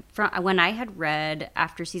 When I had read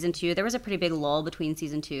after season 2, there was a pretty big lull between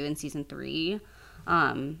season 2 and season 3.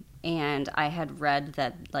 And I had read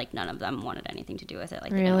that like none of them wanted anything to do with it.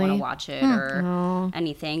 Like they didn't want to Really? watch it or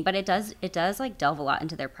anything. But it does like delve a lot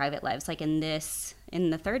into their private lives. Like in the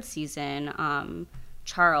 3rd season,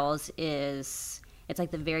 Charles it's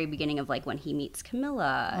like the very beginning of like when he meets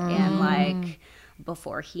Camilla and like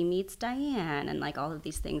before he meets Diane and like all of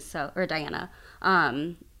these things. Or Diana.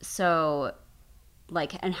 So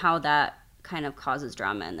like, and how that kind of causes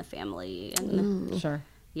drama in the family and Sure.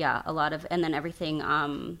 yeah, a lot of, and then everything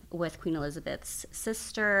with Queen Elizabeth's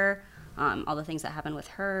sister, all the things that happened with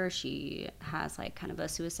her. She has like kind of a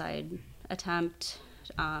suicide attempt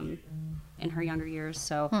in her younger years,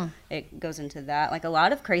 so it goes into that. Like a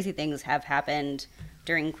lot of crazy things have happened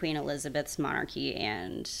during Queen Elizabeth's monarchy,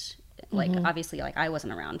 and like obviously like I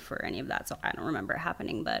wasn't around for any of that, so I don't remember it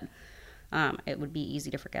happening, but it would be easy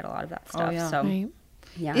to forget a lot of that stuff. yeah. So Right.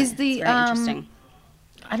 yeah, Is it's the, very interesting.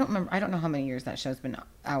 I don't remember. I don't know how many years that show's been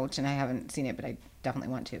out, and I haven't seen it, but I definitely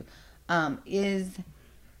want to. Is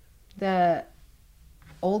the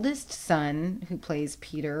oldest son who plays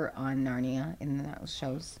Peter on Narnia in those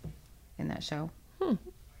shows? In that show, I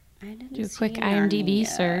didn't Do a see quick IMDb Narnia.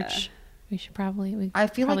 search. We should probably. I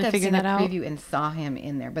feel like I've figure seen a that out. preview and saw him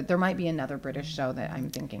in there, but there might be another British show that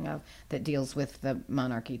I'm thinking of that deals with the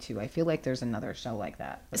monarchy too. I feel like there's another show like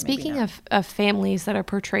that. but maybe Speaking not. of families that are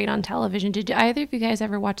portrayed on television, did either of you guys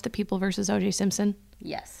ever watch The People versus O.J. Simpson?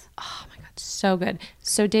 Yes. Oh my god, so good.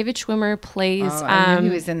 So David Schwimmer plays Oh, I knew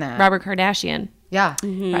he was in that. Robert Kardashian. yeah,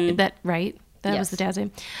 Right, that was Yes. the dad's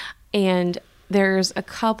name. And there's a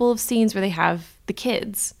couple of scenes where they have the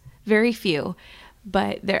kids, very few,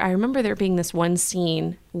 but I remember there being this one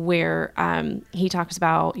scene where he talks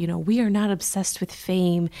about, we are not obsessed with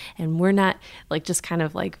fame, and we're not like just kind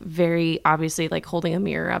of like very obviously like holding a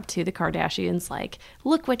mirror up to the Kardashians, like,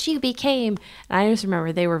 look what you became. And I just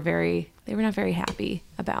remember they were not very happy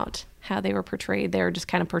about how they were portrayed. They were just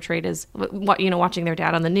kind of portrayed as, watching their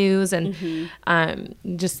dad on the news, and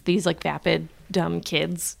just these like vapid, dumb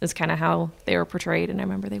kids is kind of how they were portrayed. And I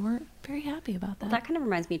remember they weren't very happy about that. That kind of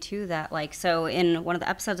reminds me too that like, so in one of the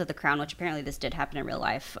episodes of The Crown, which apparently this did happen in real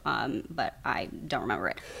life, but I don't remember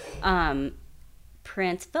it,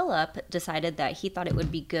 Prince Philip decided that he thought it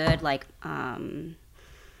would be good, like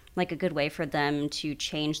a good way for them to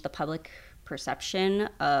change the public perception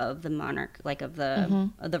of the monarch, like of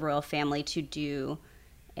the royal family, to do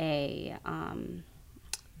a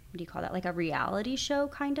what do you call that, like a reality show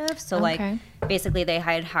kind of. So Okay. like basically they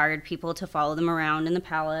had hired people to follow them around in the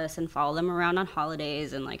palace and follow them around on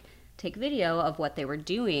holidays and like take video of what they were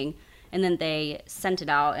doing, and then they sent it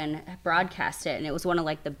out and broadcast it, and it was one of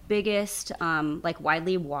like the biggest like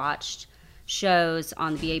widely watched shows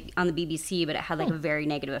on the BBC, but it had like a very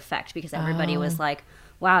negative effect because everybody was like,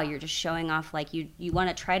 wow, you're just showing off, like you want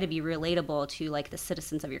to try to be relatable to like the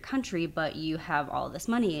citizens of your country, but you have all this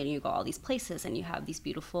money and you go all these places and you have these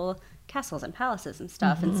beautiful castles and palaces and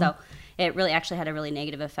stuff. And so it really actually had a really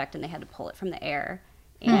negative effect, and they had to pull it from the air.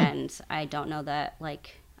 And I don't know that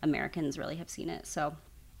like Americans really have seen it. So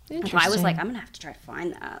So I was like, I'm gonna have to try to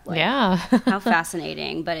find that. Like, Yeah. how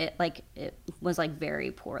fascinating, but it was like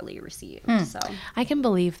very poorly received. So I can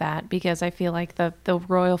believe that because I feel like the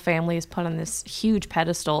royal family is put on this huge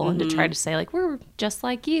pedestal and to try to say like we're just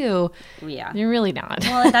like you. yeah. You're really not.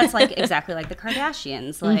 Well, that's like exactly like the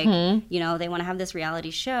Kardashians. Like, you know, they want to have this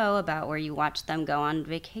reality show about where you watch them go on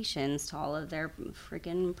vacations to all of their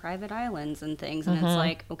freaking private islands and things. And it's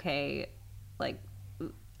like, okay, like,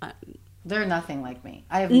 They're nothing like me.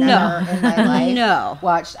 I have No. never in my life No.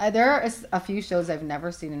 watched. There are a few shows I've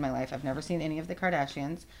never seen in my life. I've never seen any of the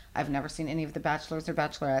Kardashians. I've never seen any of the Bachelors or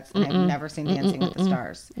Bachelorettes. And I've never seen Dancing with the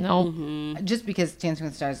Stars. No. Just because Dancing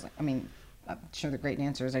with the Stars, I mean, I'm sure they're great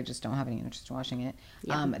dancers. I just don't have any interest in watching it.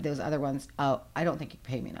 Those other ones, I don't think you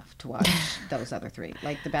pay me enough to watch those other three,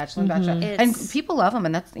 like The Bachelor and Bachelorette. And people love them,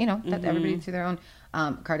 and that's that everybody to their own.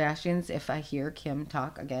 Kardashians. If I hear Kim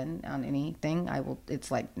talk again on anything, I will. It's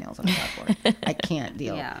like nails on a chalkboard. I can't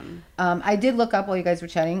deal. Yeah. I did look up while you guys were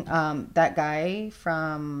chatting. That guy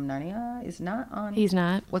from Narnia is not on. He's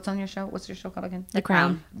not. What's on your show? What's your show called again? The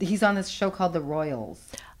Crown. He's on this show called The Royals,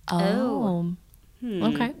 Oh.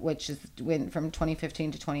 Okay. which went from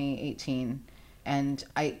 2015 to 2018. And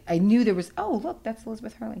I knew there was. Oh, look, that's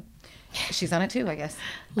Elizabeth Hurley. She's on it too, I guess.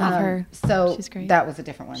 Love her. So She's great. that was a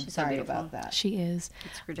different one. She's so Sorry beautiful. about that. She is.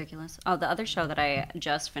 It's ridiculous. Oh, the other show that I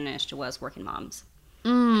just finished was Working Moms. Did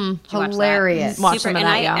you watch that? Hilarious. Watch some of and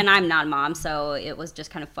that, yeah. and I'm not a mom, so it was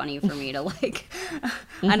just kind of funny for me to like.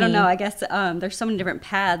 I don't know. I guess there's so many different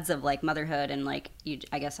paths of like motherhood, and like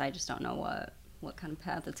I guess I just don't know what kind of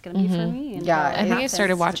path it's going to be for me. And Yeah, what I think I happens.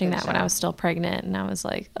 started It's a watching good that when show. I was still pregnant, and I was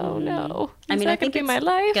like, "Oh no, I mean, is I that gonna think be it's my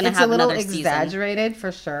life?" gonna It's a have little another season. exaggerated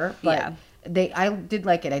for sure, but Yeah. I did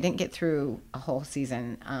like it. I didn't get through a whole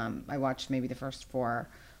season. I watched maybe the first 4,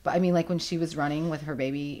 but I mean, like when she was running with her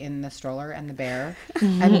baby in the stroller and the bear,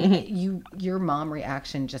 I mean, your mom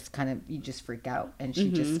reaction just you just freak out, and she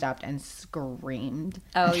just stopped and screamed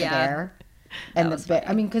Oh, at the yeah. bear, and was the bear.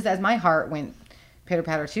 I mean, because as my heart went pitter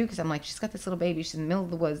patter too, because I'm like, she's got this little baby. She's in the middle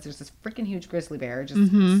of the woods. There's this freaking huge grizzly bear just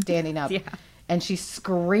standing up, Yeah. and she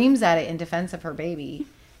screams at it in defense of her baby.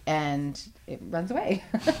 And it runs away.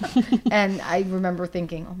 And I remember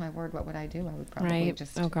thinking, oh my word, what would I do? I would probably Right.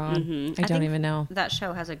 just. Oh God. I I don't think even know. That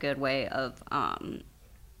show has a good way of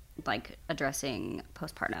like addressing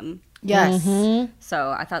postpartum. Yes.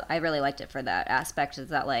 So I really liked it for that aspect. Is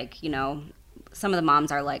that like, you know, some of the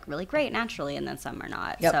moms are like really great naturally, and then some are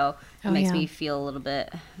not. Yep. So it Oh, makes yeah. me feel a little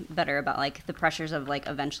bit better about like the pressures of like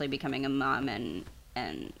eventually becoming a mom,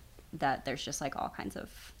 and that there's just like all kinds of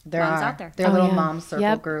There moms are. out there. Their Oh, little yeah. mom circle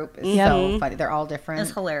Yep. group is Yep. so funny. They're all different.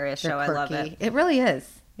 It's a hilarious They're show. I love quirky. it. It really is.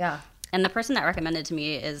 Yeah. And the person that recommended to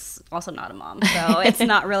me is also not a mom, so it's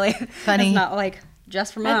not really Funny. It's not like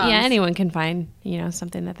just for moms. Yeah, anyone can find,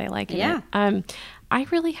 something that they like in Yeah. it. I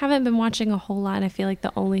really haven't been watching a whole lot. I feel like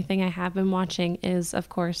the only thing I have been watching is, of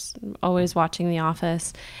course, always watching The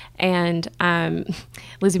Office and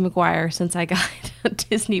Lizzie McGuire since I got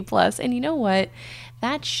Disney Plus. And you know what?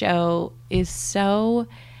 That show is so...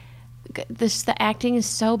 the acting is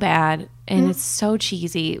so bad and it's so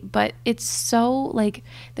cheesy, but it's so like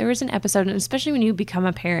there was an episode, and especially when you become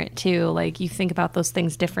a parent too, like you think about those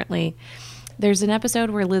things differently. There's an episode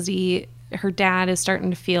where Lizzie, her dad is starting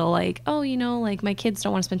to feel like, oh, like my kids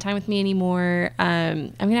don't want to spend time with me anymore.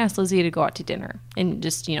 I'm going to ask Lizzie to go out to dinner and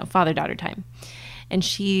just, father-daughter time. And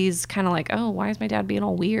she's kind of like, oh, why is my dad being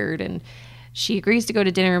all weird? And she agrees to go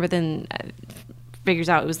to dinner, but then figures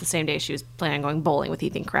out it was the same day she was planning on going bowling with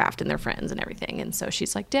Ethan Kraft and their friends and everything. And so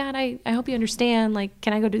she's like, Dad, I hope you understand. Like,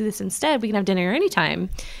 can I go do this instead? We can have dinner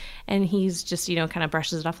anytime. And he's just, kind of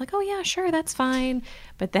brushes it off like, oh, yeah, sure, that's fine.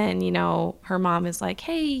 But then, her mom is like,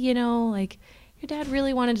 hey, like your dad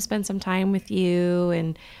really wanted to spend some time with you.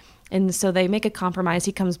 And so they make a compromise.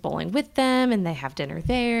 He comes bowling with them and they have dinner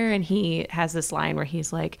there. And he has this line where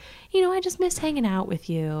he's like, I just miss hanging out with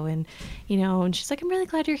you. And, and she's like, I'm really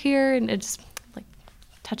glad you're here. And it just like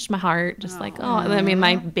touched my heart. Just like, oh, I mean,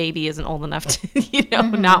 my baby isn't old enough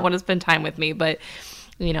to, not want to spend time with me. But,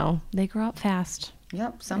 they grow up fast.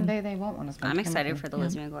 Yep. Someday they won't want to spend I'm time excited with for the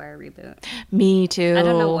Lizzie McGuire reboot. Me too. I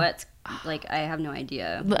don't know what's like. I have no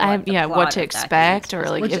idea. what plot to of that expect is. or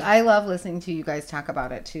like Which if, I love listening to you guys talk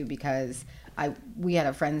about it too, because we had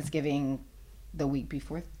a Friendsgiving the week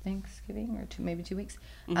before Thanksgiving, or maybe 2 weeks.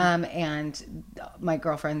 And my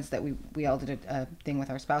girlfriends that we all did a thing with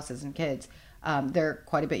our spouses and kids. They're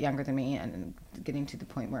quite a bit younger than me, and getting to the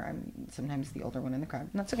point where I'm sometimes the older one in the crowd.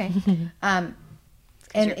 And that's okay.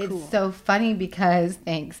 And you're it's cool. so funny because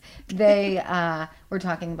thanks. They we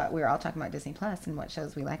were all talking about Disney Plus and what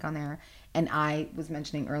shows we like on there. And I was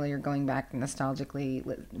mentioning earlier going back nostalgically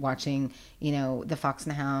watching, The Fox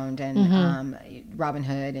and the Hound and Robin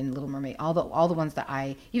Hood and Little Mermaid, all the ones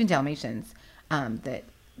that even Dalmatians that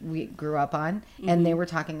we grew up on, and they were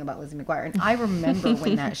talking about Lizzie McGuire. And I remember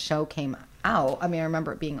when that show came out. I mean, I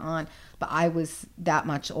remember it being on, but I was that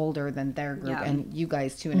much older than their group, and you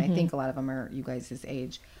guys too. And I think a lot of them are you guys'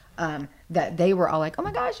 age. That they were all like, "Oh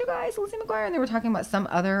my gosh, you guys, Lizzie McGuire!" And they were talking about some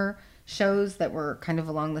other shows that were kind of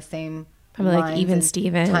along the same Probably like lines Even and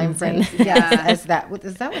Stevens time frames. and- Yeah, is that with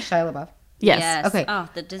Shia LaBeouf? Yes. Okay. Oh,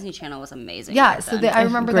 the Disney Channel was amazing. Yeah, back so then. I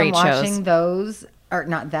remember them Great shows. watching those, or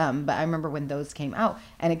not them, but I remember when those came out.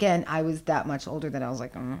 And again, I was that much older that I was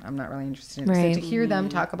like, I'm not really interested in it. Right. So to hear them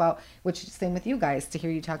talk about, which same with you guys, to hear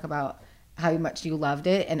you talk about how much you loved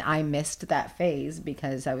it, and I missed that phase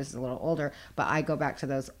because I was a little older, but I go back to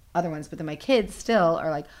those other ones. But then my kids still are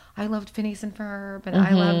like, I loved Phineas and Ferb, and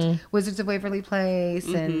I loved Wizards of Waverly Place,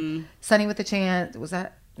 and Sunny with a Chance. Was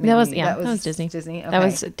that? That was Disney. Disney. Okay. That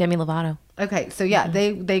was Demi Lovato. Okay, so yeah,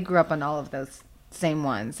 they grew up on all of those same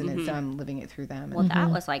ones, and so I'm living it through them. Well, that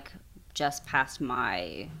was like just past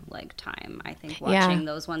my time. I think watching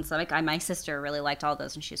those ones. Like my sister really liked all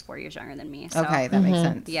those, and she's 4 years younger than me. So, Okay, that makes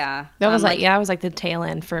sense. yeah, That was I was like the tail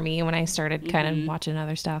end for me when I started kind of watching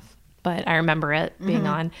other stuff. But I remember it being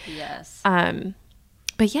on. yes.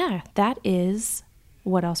 But yeah, that is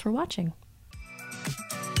what else we're watching.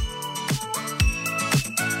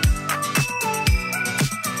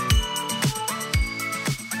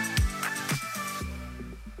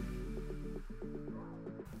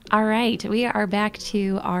 All right, we are back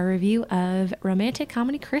to our review of romantic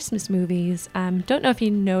comedy Christmas movies. Don't know if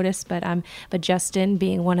you noticed, but Justin,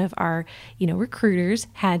 being one of our recruiters,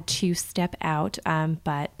 had to step out.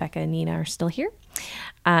 But Becca and Nina are still here.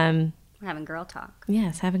 We're having girl talk.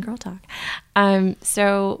 Yes, having girl talk.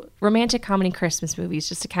 So romantic comedy Christmas movies,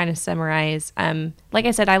 just to kind of summarize. Like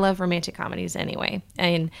I said, I love romantic comedies anyway.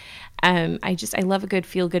 And I love a good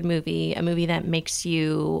feel-good movie, a movie that makes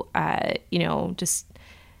you, just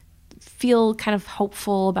feel kind of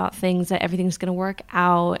hopeful about things, that everything's going to work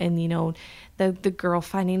out, and the girl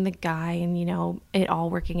finding the guy, and it all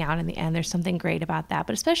working out in the end. There's something great about that,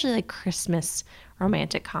 but especially like Christmas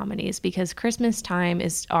romantic comedies, because Christmas time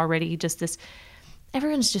is already just this,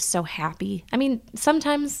 everyone's just so happy. I mean,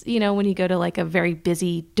 sometimes when you go to like a very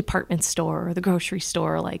busy department store or the grocery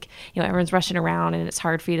store, like everyone's rushing around and it's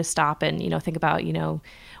hard for you to stop and think about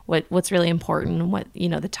what's really important and what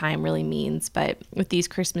the time really means. But with these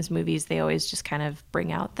Christmas movies, they always just kind of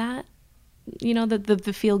bring out that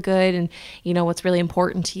the feel good, and what's really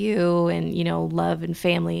important to you, and love and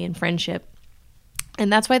family and friendship.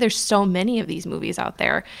 And that's why there's so many of these movies out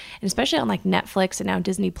there, and especially on like Netflix and now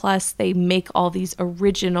Disney Plus, they make all these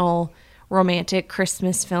original romantic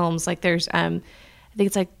Christmas films. Like there's I think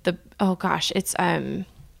it's like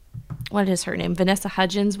what is her name? Vanessa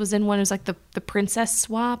Hudgens was in one. It was like the Princess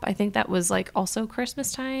Swap. I think that was like also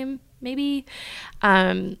Christmas time, maybe.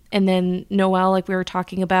 And then Noelle, like we were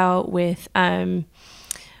talking about with I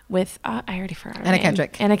already forgot her name.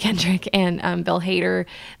 Anna Kendrick and Bill Hader.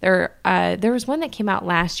 There was one that came out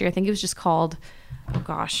last year. I think it was just called,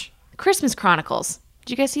 Christmas Chronicles.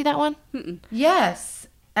 Did you guys see that one? Yes,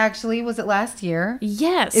 actually, was it last year?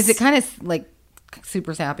 Yes. Is it kind of like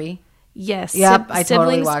super sappy? Yes. Yep, I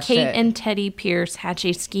totally Siblings watched Kate it. and Teddy Pierce hatch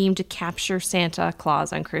a scheme to capture Santa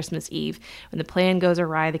Claus on Christmas Eve. When the plan goes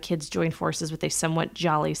awry, the kids join forces with a somewhat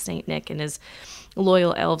jolly Saint Nick and his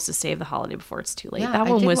loyal elves to save the holiday before it's too late. Yeah, that I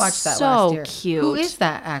one did was watch that so last year. cute. Who is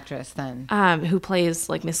that actress then? Who plays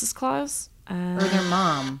like Mrs. Claus? Or their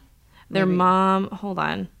mom? Their maybe. mom. Hold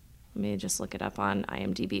on. Let me just look it up on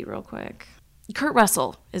IMDb real quick. Kurt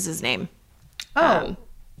Russell is his name. Oh,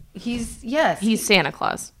 he's Santa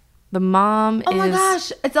Claus. The mom Oh is... my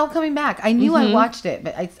gosh, it's all coming back. I knew I watched it,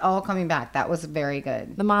 but it's all coming back. That was very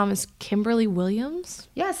good. The mom is Kimberly Williams.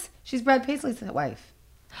 Yes, she's Brad Paisley's wife.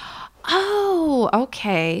 Oh,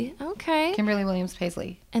 okay. Kimberly Williams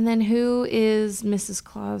Paisley. And then who is Mrs.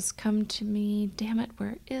 Claus? Come to me. Damn it,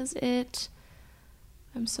 where is it?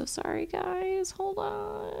 I'm so sorry, guys. Hold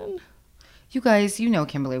on. You guys,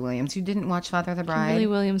 Kimberly Williams. You didn't watch Father of the Bride? Kimberly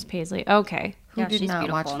Williams Paisley. Okay. Who did she's not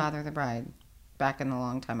watch beautiful. Father of the Bride back in a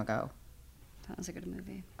long time ago? That was a good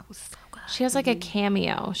movie. Oh, so good. She has like a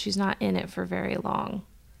cameo. She's not in it for very long.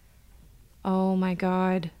 Oh my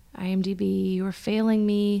God. IMDb, you are failing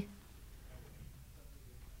me.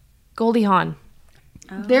 Goldie Hawn.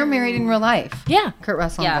 They're married in real life. Yeah. Kurt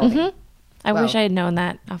Russell Yeah. and Goldie. I Wow. wish I had known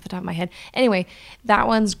that off the top of my head. Anyway, that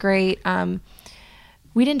one's great.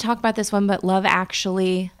 We didn't talk about this one, but Love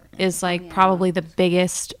Actually is like probably the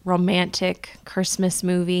biggest romantic Christmas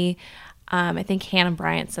movie. I think Hannah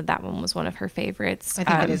Bryant said that one was one of her favorites. I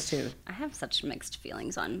think it is too. I have such mixed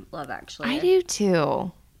feelings on Love Actually. I do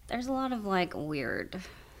too. There's a lot of like weird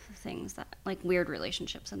things that like weird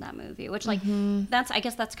relationships in that movie, which like I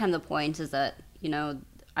guess that's kind of the point, is that, you know,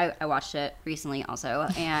 I watched it recently also,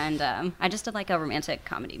 and I just did like a romantic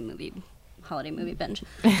comedy movie, holiday movie binge.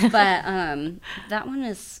 But that one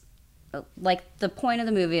is like, the point of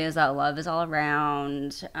the movie is that love is all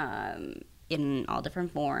around, in all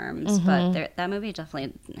different forms. But that movie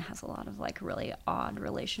definitely has a lot of like really odd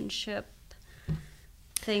relationship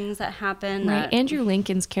things that happen. Right. Andrew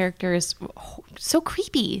Lincoln's character is so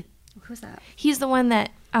creepy. Who's that? He's the one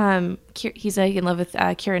that he's in love with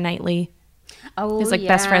Keira Knightley. Oh, his like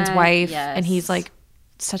best friend's wife, yes. and he's like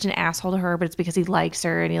such an asshole to her, but it's because he likes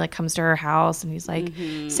her, and he like comes to her house and he's like,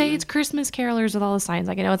 say it's Christmas carolers with all the signs.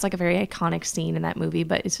 Like, I know it's like a very iconic scene in that movie,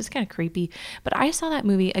 but it's just kind of creepy. But I saw that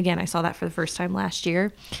movie again. I saw that for the first time last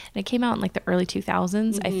year, and it came out in like the early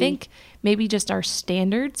 2000s. I think maybe just our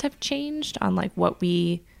standards have changed on like what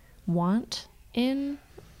we want in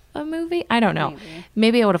a movie. I don't know.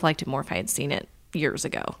 Maybe I would have liked it more if I had seen it years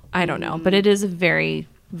ago. I don't know, but it is a very,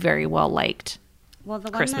 very well liked Well,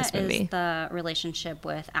 the Christmas one that movie. is the relationship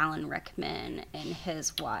with Alan Rickman and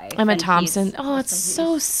his wife. Emma and Thompson. Oh, it's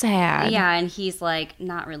so sad. Yeah, and he's like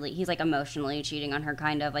not really. He's like emotionally cheating on her,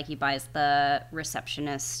 kind of like he buys the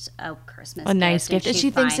receptionist a Christmas A nice gift, and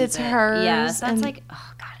she thinks finds it's hers, Yeah, so that's and- like,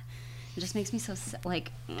 oh god, it just makes me so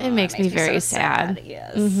like. It makes me very sad.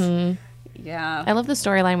 Yes. Yeah. I love the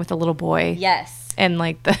storyline with the little boy. Yes. And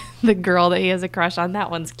like the girl that he has a crush on. That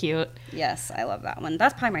one's cute. Yes, I love that one.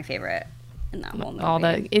 That's probably my favorite in that whole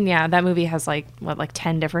movie. That movie has like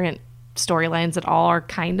 10 different storylines that all are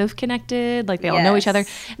kind of connected. Like they all know each other.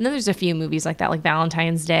 And then there's a few movies like that, like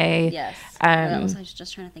Valentine's Day. Yes. I was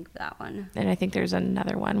just trying to think of that one. And I think there's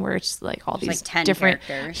another one where it's like all There's these like 10 different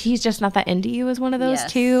characters. He's Just Not That Into You is one of those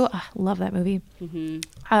Yes. too. Oh, love that movie.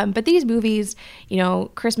 But these movies, you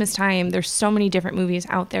know, Christmas time, there's so many different movies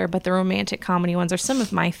out there, but the romantic comedy ones are some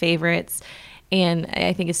of my favorites. And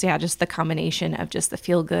I think it's just the combination of just the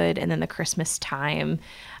feel good and then the Christmas time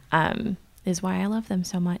is why I love them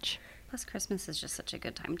so much. Plus, Christmas is just such a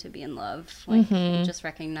good time to be in love. Like, you just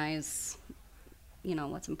recognize, you know,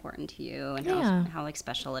 what's important to you and how like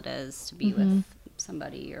special it is to be with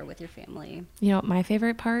somebody or with your family. You know what my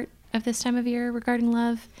favorite part of this time of year regarding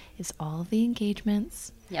love is all of the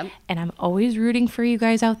engagements. Yep. And I'm always rooting for you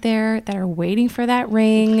guys out there that are waiting for that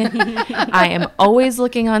ring. I am always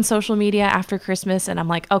looking on social media after Christmas and I'm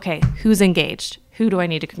like, okay, who's engaged? Who do I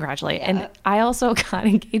need to congratulate? Yeah. And I also got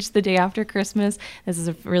engaged the day after Christmas. This is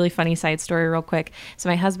a really funny side story real quick. So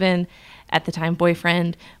my husband, at the time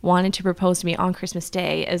boyfriend, wanted to propose to me on Christmas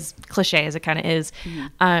Day, as cliche as it kind of is,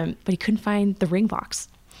 but he couldn't find the ring box.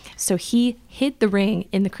 So he hid the ring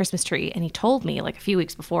in the Christmas tree, and he told me like a few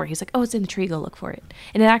weeks before, he's like, oh, it's in the tree, go look for it.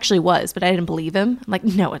 And it actually was, but I didn't believe him. I'm like,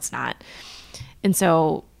 no, it's not. And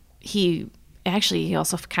so he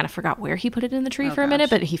also kind of forgot where he put it in the tree for a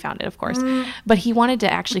minute, but he found it, of course. But he wanted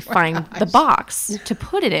to actually find the box to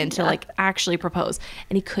put it in to like actually propose,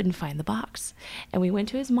 and he couldn't find the box. And we went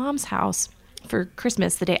to his mom's house for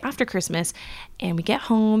Christmas, the day after Christmas, and we get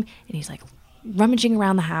home, and he's like rummaging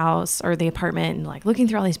around the house or the apartment and like looking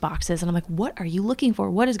through all these boxes, and I'm like, what are you looking for?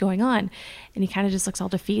 What is going on? And he kind of just looks all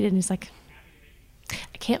defeated, and he's like,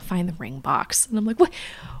 I can't find the ring box. And I'm like,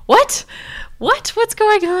 what's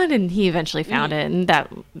going on? And he eventually found it, and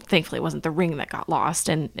that thankfully wasn't the ring that got lost,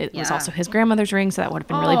 and it was also his grandmother's ring, so that would have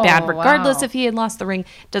been really bad regardless if he had lost the ring.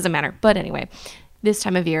 Doesn't matter. But anyway, this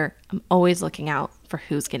time of year, I'm always looking out for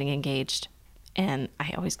who's getting engaged. And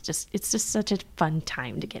I always it's just such a fun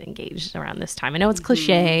time to get engaged around this time. I know it's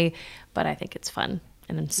cliche, but I think it's fun.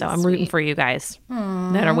 And so I'm rooting for you guys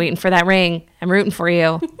that are waiting for that ring. I'm rooting for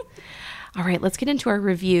you. All right, let's get into our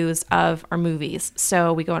reviews of our movies.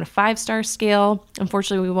 So we go on a 5-star scale.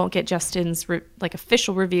 Unfortunately, we won't get Justin's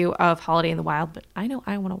official review of Holiday in the Wild, but I know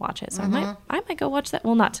I want to watch it. So I might go watch that.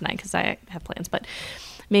 Well, not tonight because I have plans, but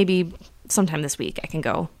maybe sometime this week I can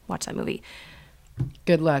go watch that movie.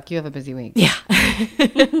 Good luck. You have a busy week. Yeah.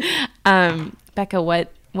 Becca,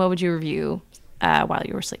 what would you review while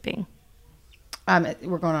you were sleeping?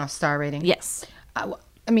 We're going off star rating. Yes. I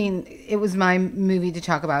mean, it was my movie to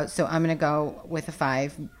talk about, so I'm going to go with a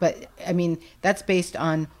 5. But, I mean, that's based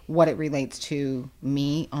on what it relates to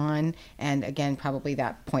me on. And, again, probably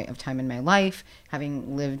that point of time in my life,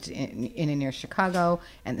 having lived in and near Chicago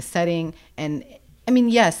and the setting. And, I mean,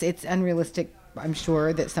 yes, it's unrealistic I'm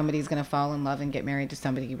sure that somebody's going to fall in love and get married to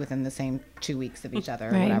somebody within the same 2 weeks of each other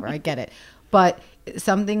or Right. whatever. I get it. But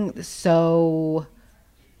something so,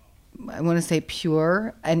 I want to say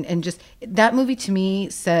pure, and just that movie to me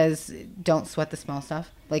says, don't sweat the small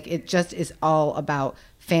stuff. Like, it just is all about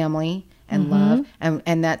family and love,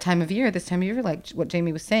 and that time of year, this time of year, like what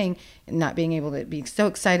Jamie was saying, not being able to be so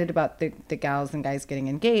excited about the gals and guys getting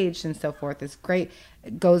engaged and so forth is great.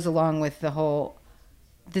 It goes along with the whole,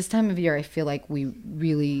 this time of year, I feel like we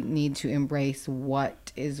really need to embrace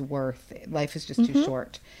what is worth. Life is just too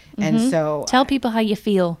short. And so Tell people how you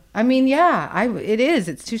feel. I mean, yeah, it is.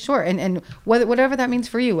 It's too short. And whatever that means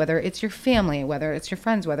for you, whether it's your family, whether it's your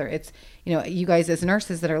friends, whether it's, you guys as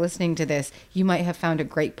nurses that are listening to this, you might have found a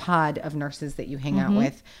great pod of nurses that you hang out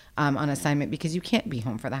with on assignment because you can't be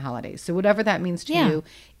home for the holidays. So whatever that means to you,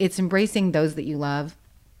 it's embracing those that you love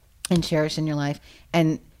and cherish in your life.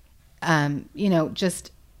 And,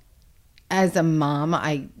 just as a mom,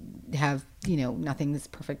 I have, nothing is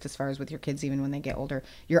perfect as far as with your kids, even when they get older.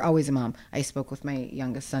 You're always a mom. I spoke with my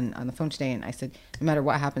youngest son on the phone today, and I said, no matter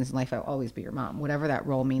what happens in life, I'll always be your mom, whatever that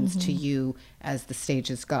role means to you as the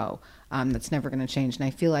stages go. That's never going to change. And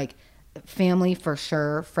I feel like family for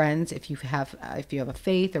sure, friends, if you have a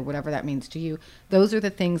faith or whatever that means to you, those are the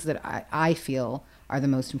things that I feel are the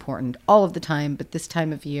most important all of the time. But this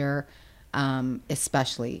time of year,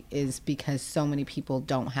 especially, is because so many people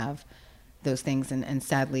don't have those things, and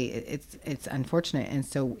sadly it's unfortunate. And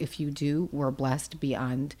so if you do, we're blessed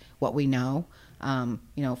beyond what we know,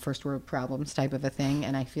 first world problems type of a thing.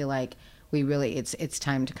 And I feel like we really, it's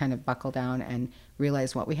time to kind of buckle down and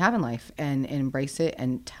realize what we have in life and embrace it,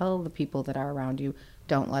 and tell the people that are around you,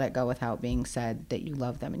 don't let it go without being said that you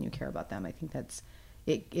love them and you care about them. I think that's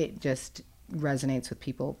it just resonates with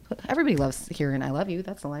people. Everybody loves hearing I love you.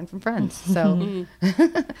 That's the line from Friends. So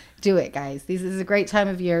do it, guys. This is a great time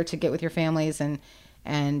of year to get with your families and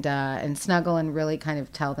snuggle and really kind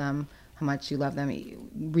of tell them how much you love them.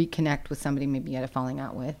 Reconnect with somebody maybe you had a falling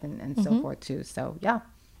out with, and so forth too. So yeah,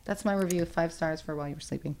 that's my review. 5 stars for While You Were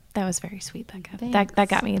Sleeping. That was very sweet, Becca. Thanks. That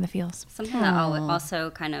got me in the feels. Something that also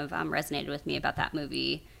kind of resonated with me about that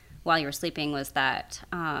movie, While You Were Sleeping, was that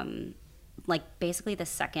basically the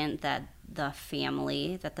second that the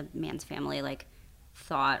man's family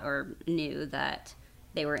thought or knew that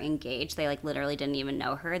they were engaged, they literally didn't even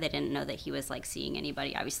know her. They didn't know that he was seeing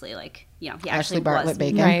anybody. Obviously, he Ashley actually Bartlett was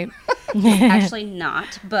Bacon. Right. actually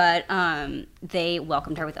not, but they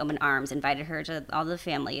welcomed her with open arms, invited her to all the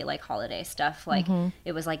family holiday stuff.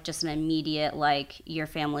 It was just an immediate your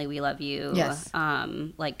family, we love you. Yes.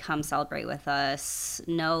 Come celebrate with us.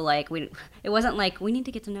 No, it wasn't we need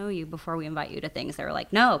to get to know you before we invite you to things. They were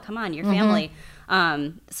no, come on, your family.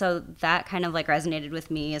 So that kind of resonated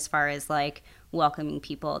with me as far as welcoming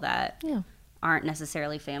people that aren't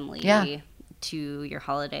necessarily family to your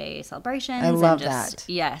holiday celebrations. I love that.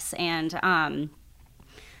 Yes, and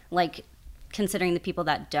considering the people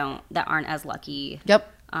that aren't as lucky.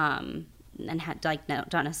 Yep. And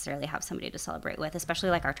don't necessarily have somebody to celebrate with, especially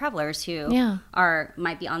our travelers who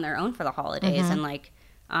might be on their own for the holidays,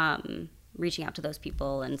 and reaching out to those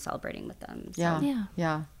people and celebrating with them. So.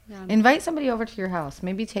 Yeah. Invite somebody over to your house.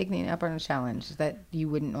 Maybe take me up on a challenge that you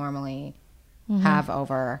wouldn't normally have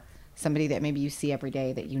over somebody that maybe you see every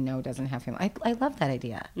day that doesn't have him. I love that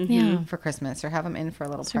idea for Christmas, or have them in for a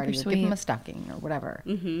little party, or give them a stocking or whatever.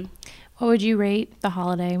 What would you rate the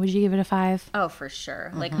holiday? Would you give it a 5? Oh, for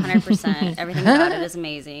sure. 100%. Everything about it is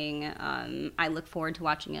amazing. I look forward to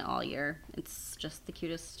watching it all year. It's just the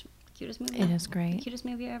cutest movie. It is great. The cutest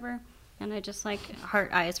movie ever. And I just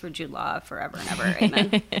heart eyes for Jude Law forever and ever.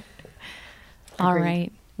 Amen. All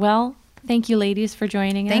right. Well, thank you, ladies, for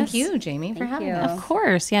joining us. Thank you, Jamie, for having us. Of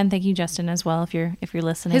course, and thank you, Justin, as well. If you're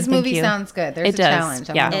listening, his thank movie you. sounds good. There's It a does. challenge.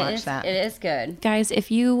 I'm gonna watch that. It is good. Guys,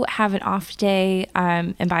 if you have an off day,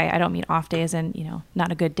 and by I don't mean off day as in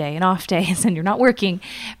not a good day, an off day as in you're not working,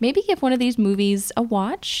 maybe give one of these movies a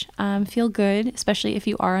watch. Feel good, especially if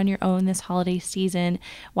you are on your own this holiday season.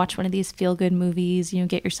 Watch one of these feel good movies.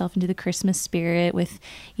 Get yourself into the Christmas spirit with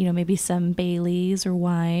maybe some Baileys or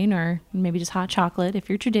wine, or maybe just hot chocolate if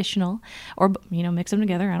you're traditional, or mix them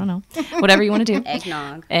together. I don't know, whatever you want to do.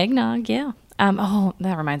 Eggnog, yeah. Oh,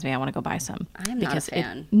 that reminds me, I want to go buy some. I'm not a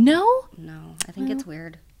fan. No, I think it's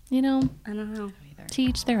weird. I don't know. To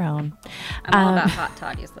each their own. I'm all about hot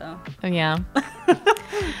toddies, though. Yeah.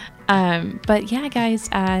 But yeah, guys,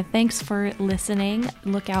 thanks for listening.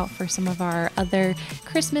 Look out for some of our other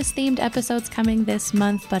Christmas themed episodes coming this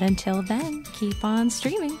month. But until then, keep on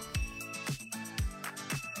streaming.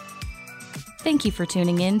 Thank you for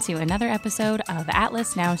tuning in to another episode of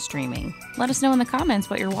Atlas Now Streaming. Let us know in the comments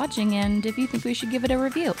what you're watching and if you think we should give it a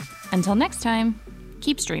review. Until next time,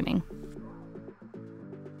 keep streaming.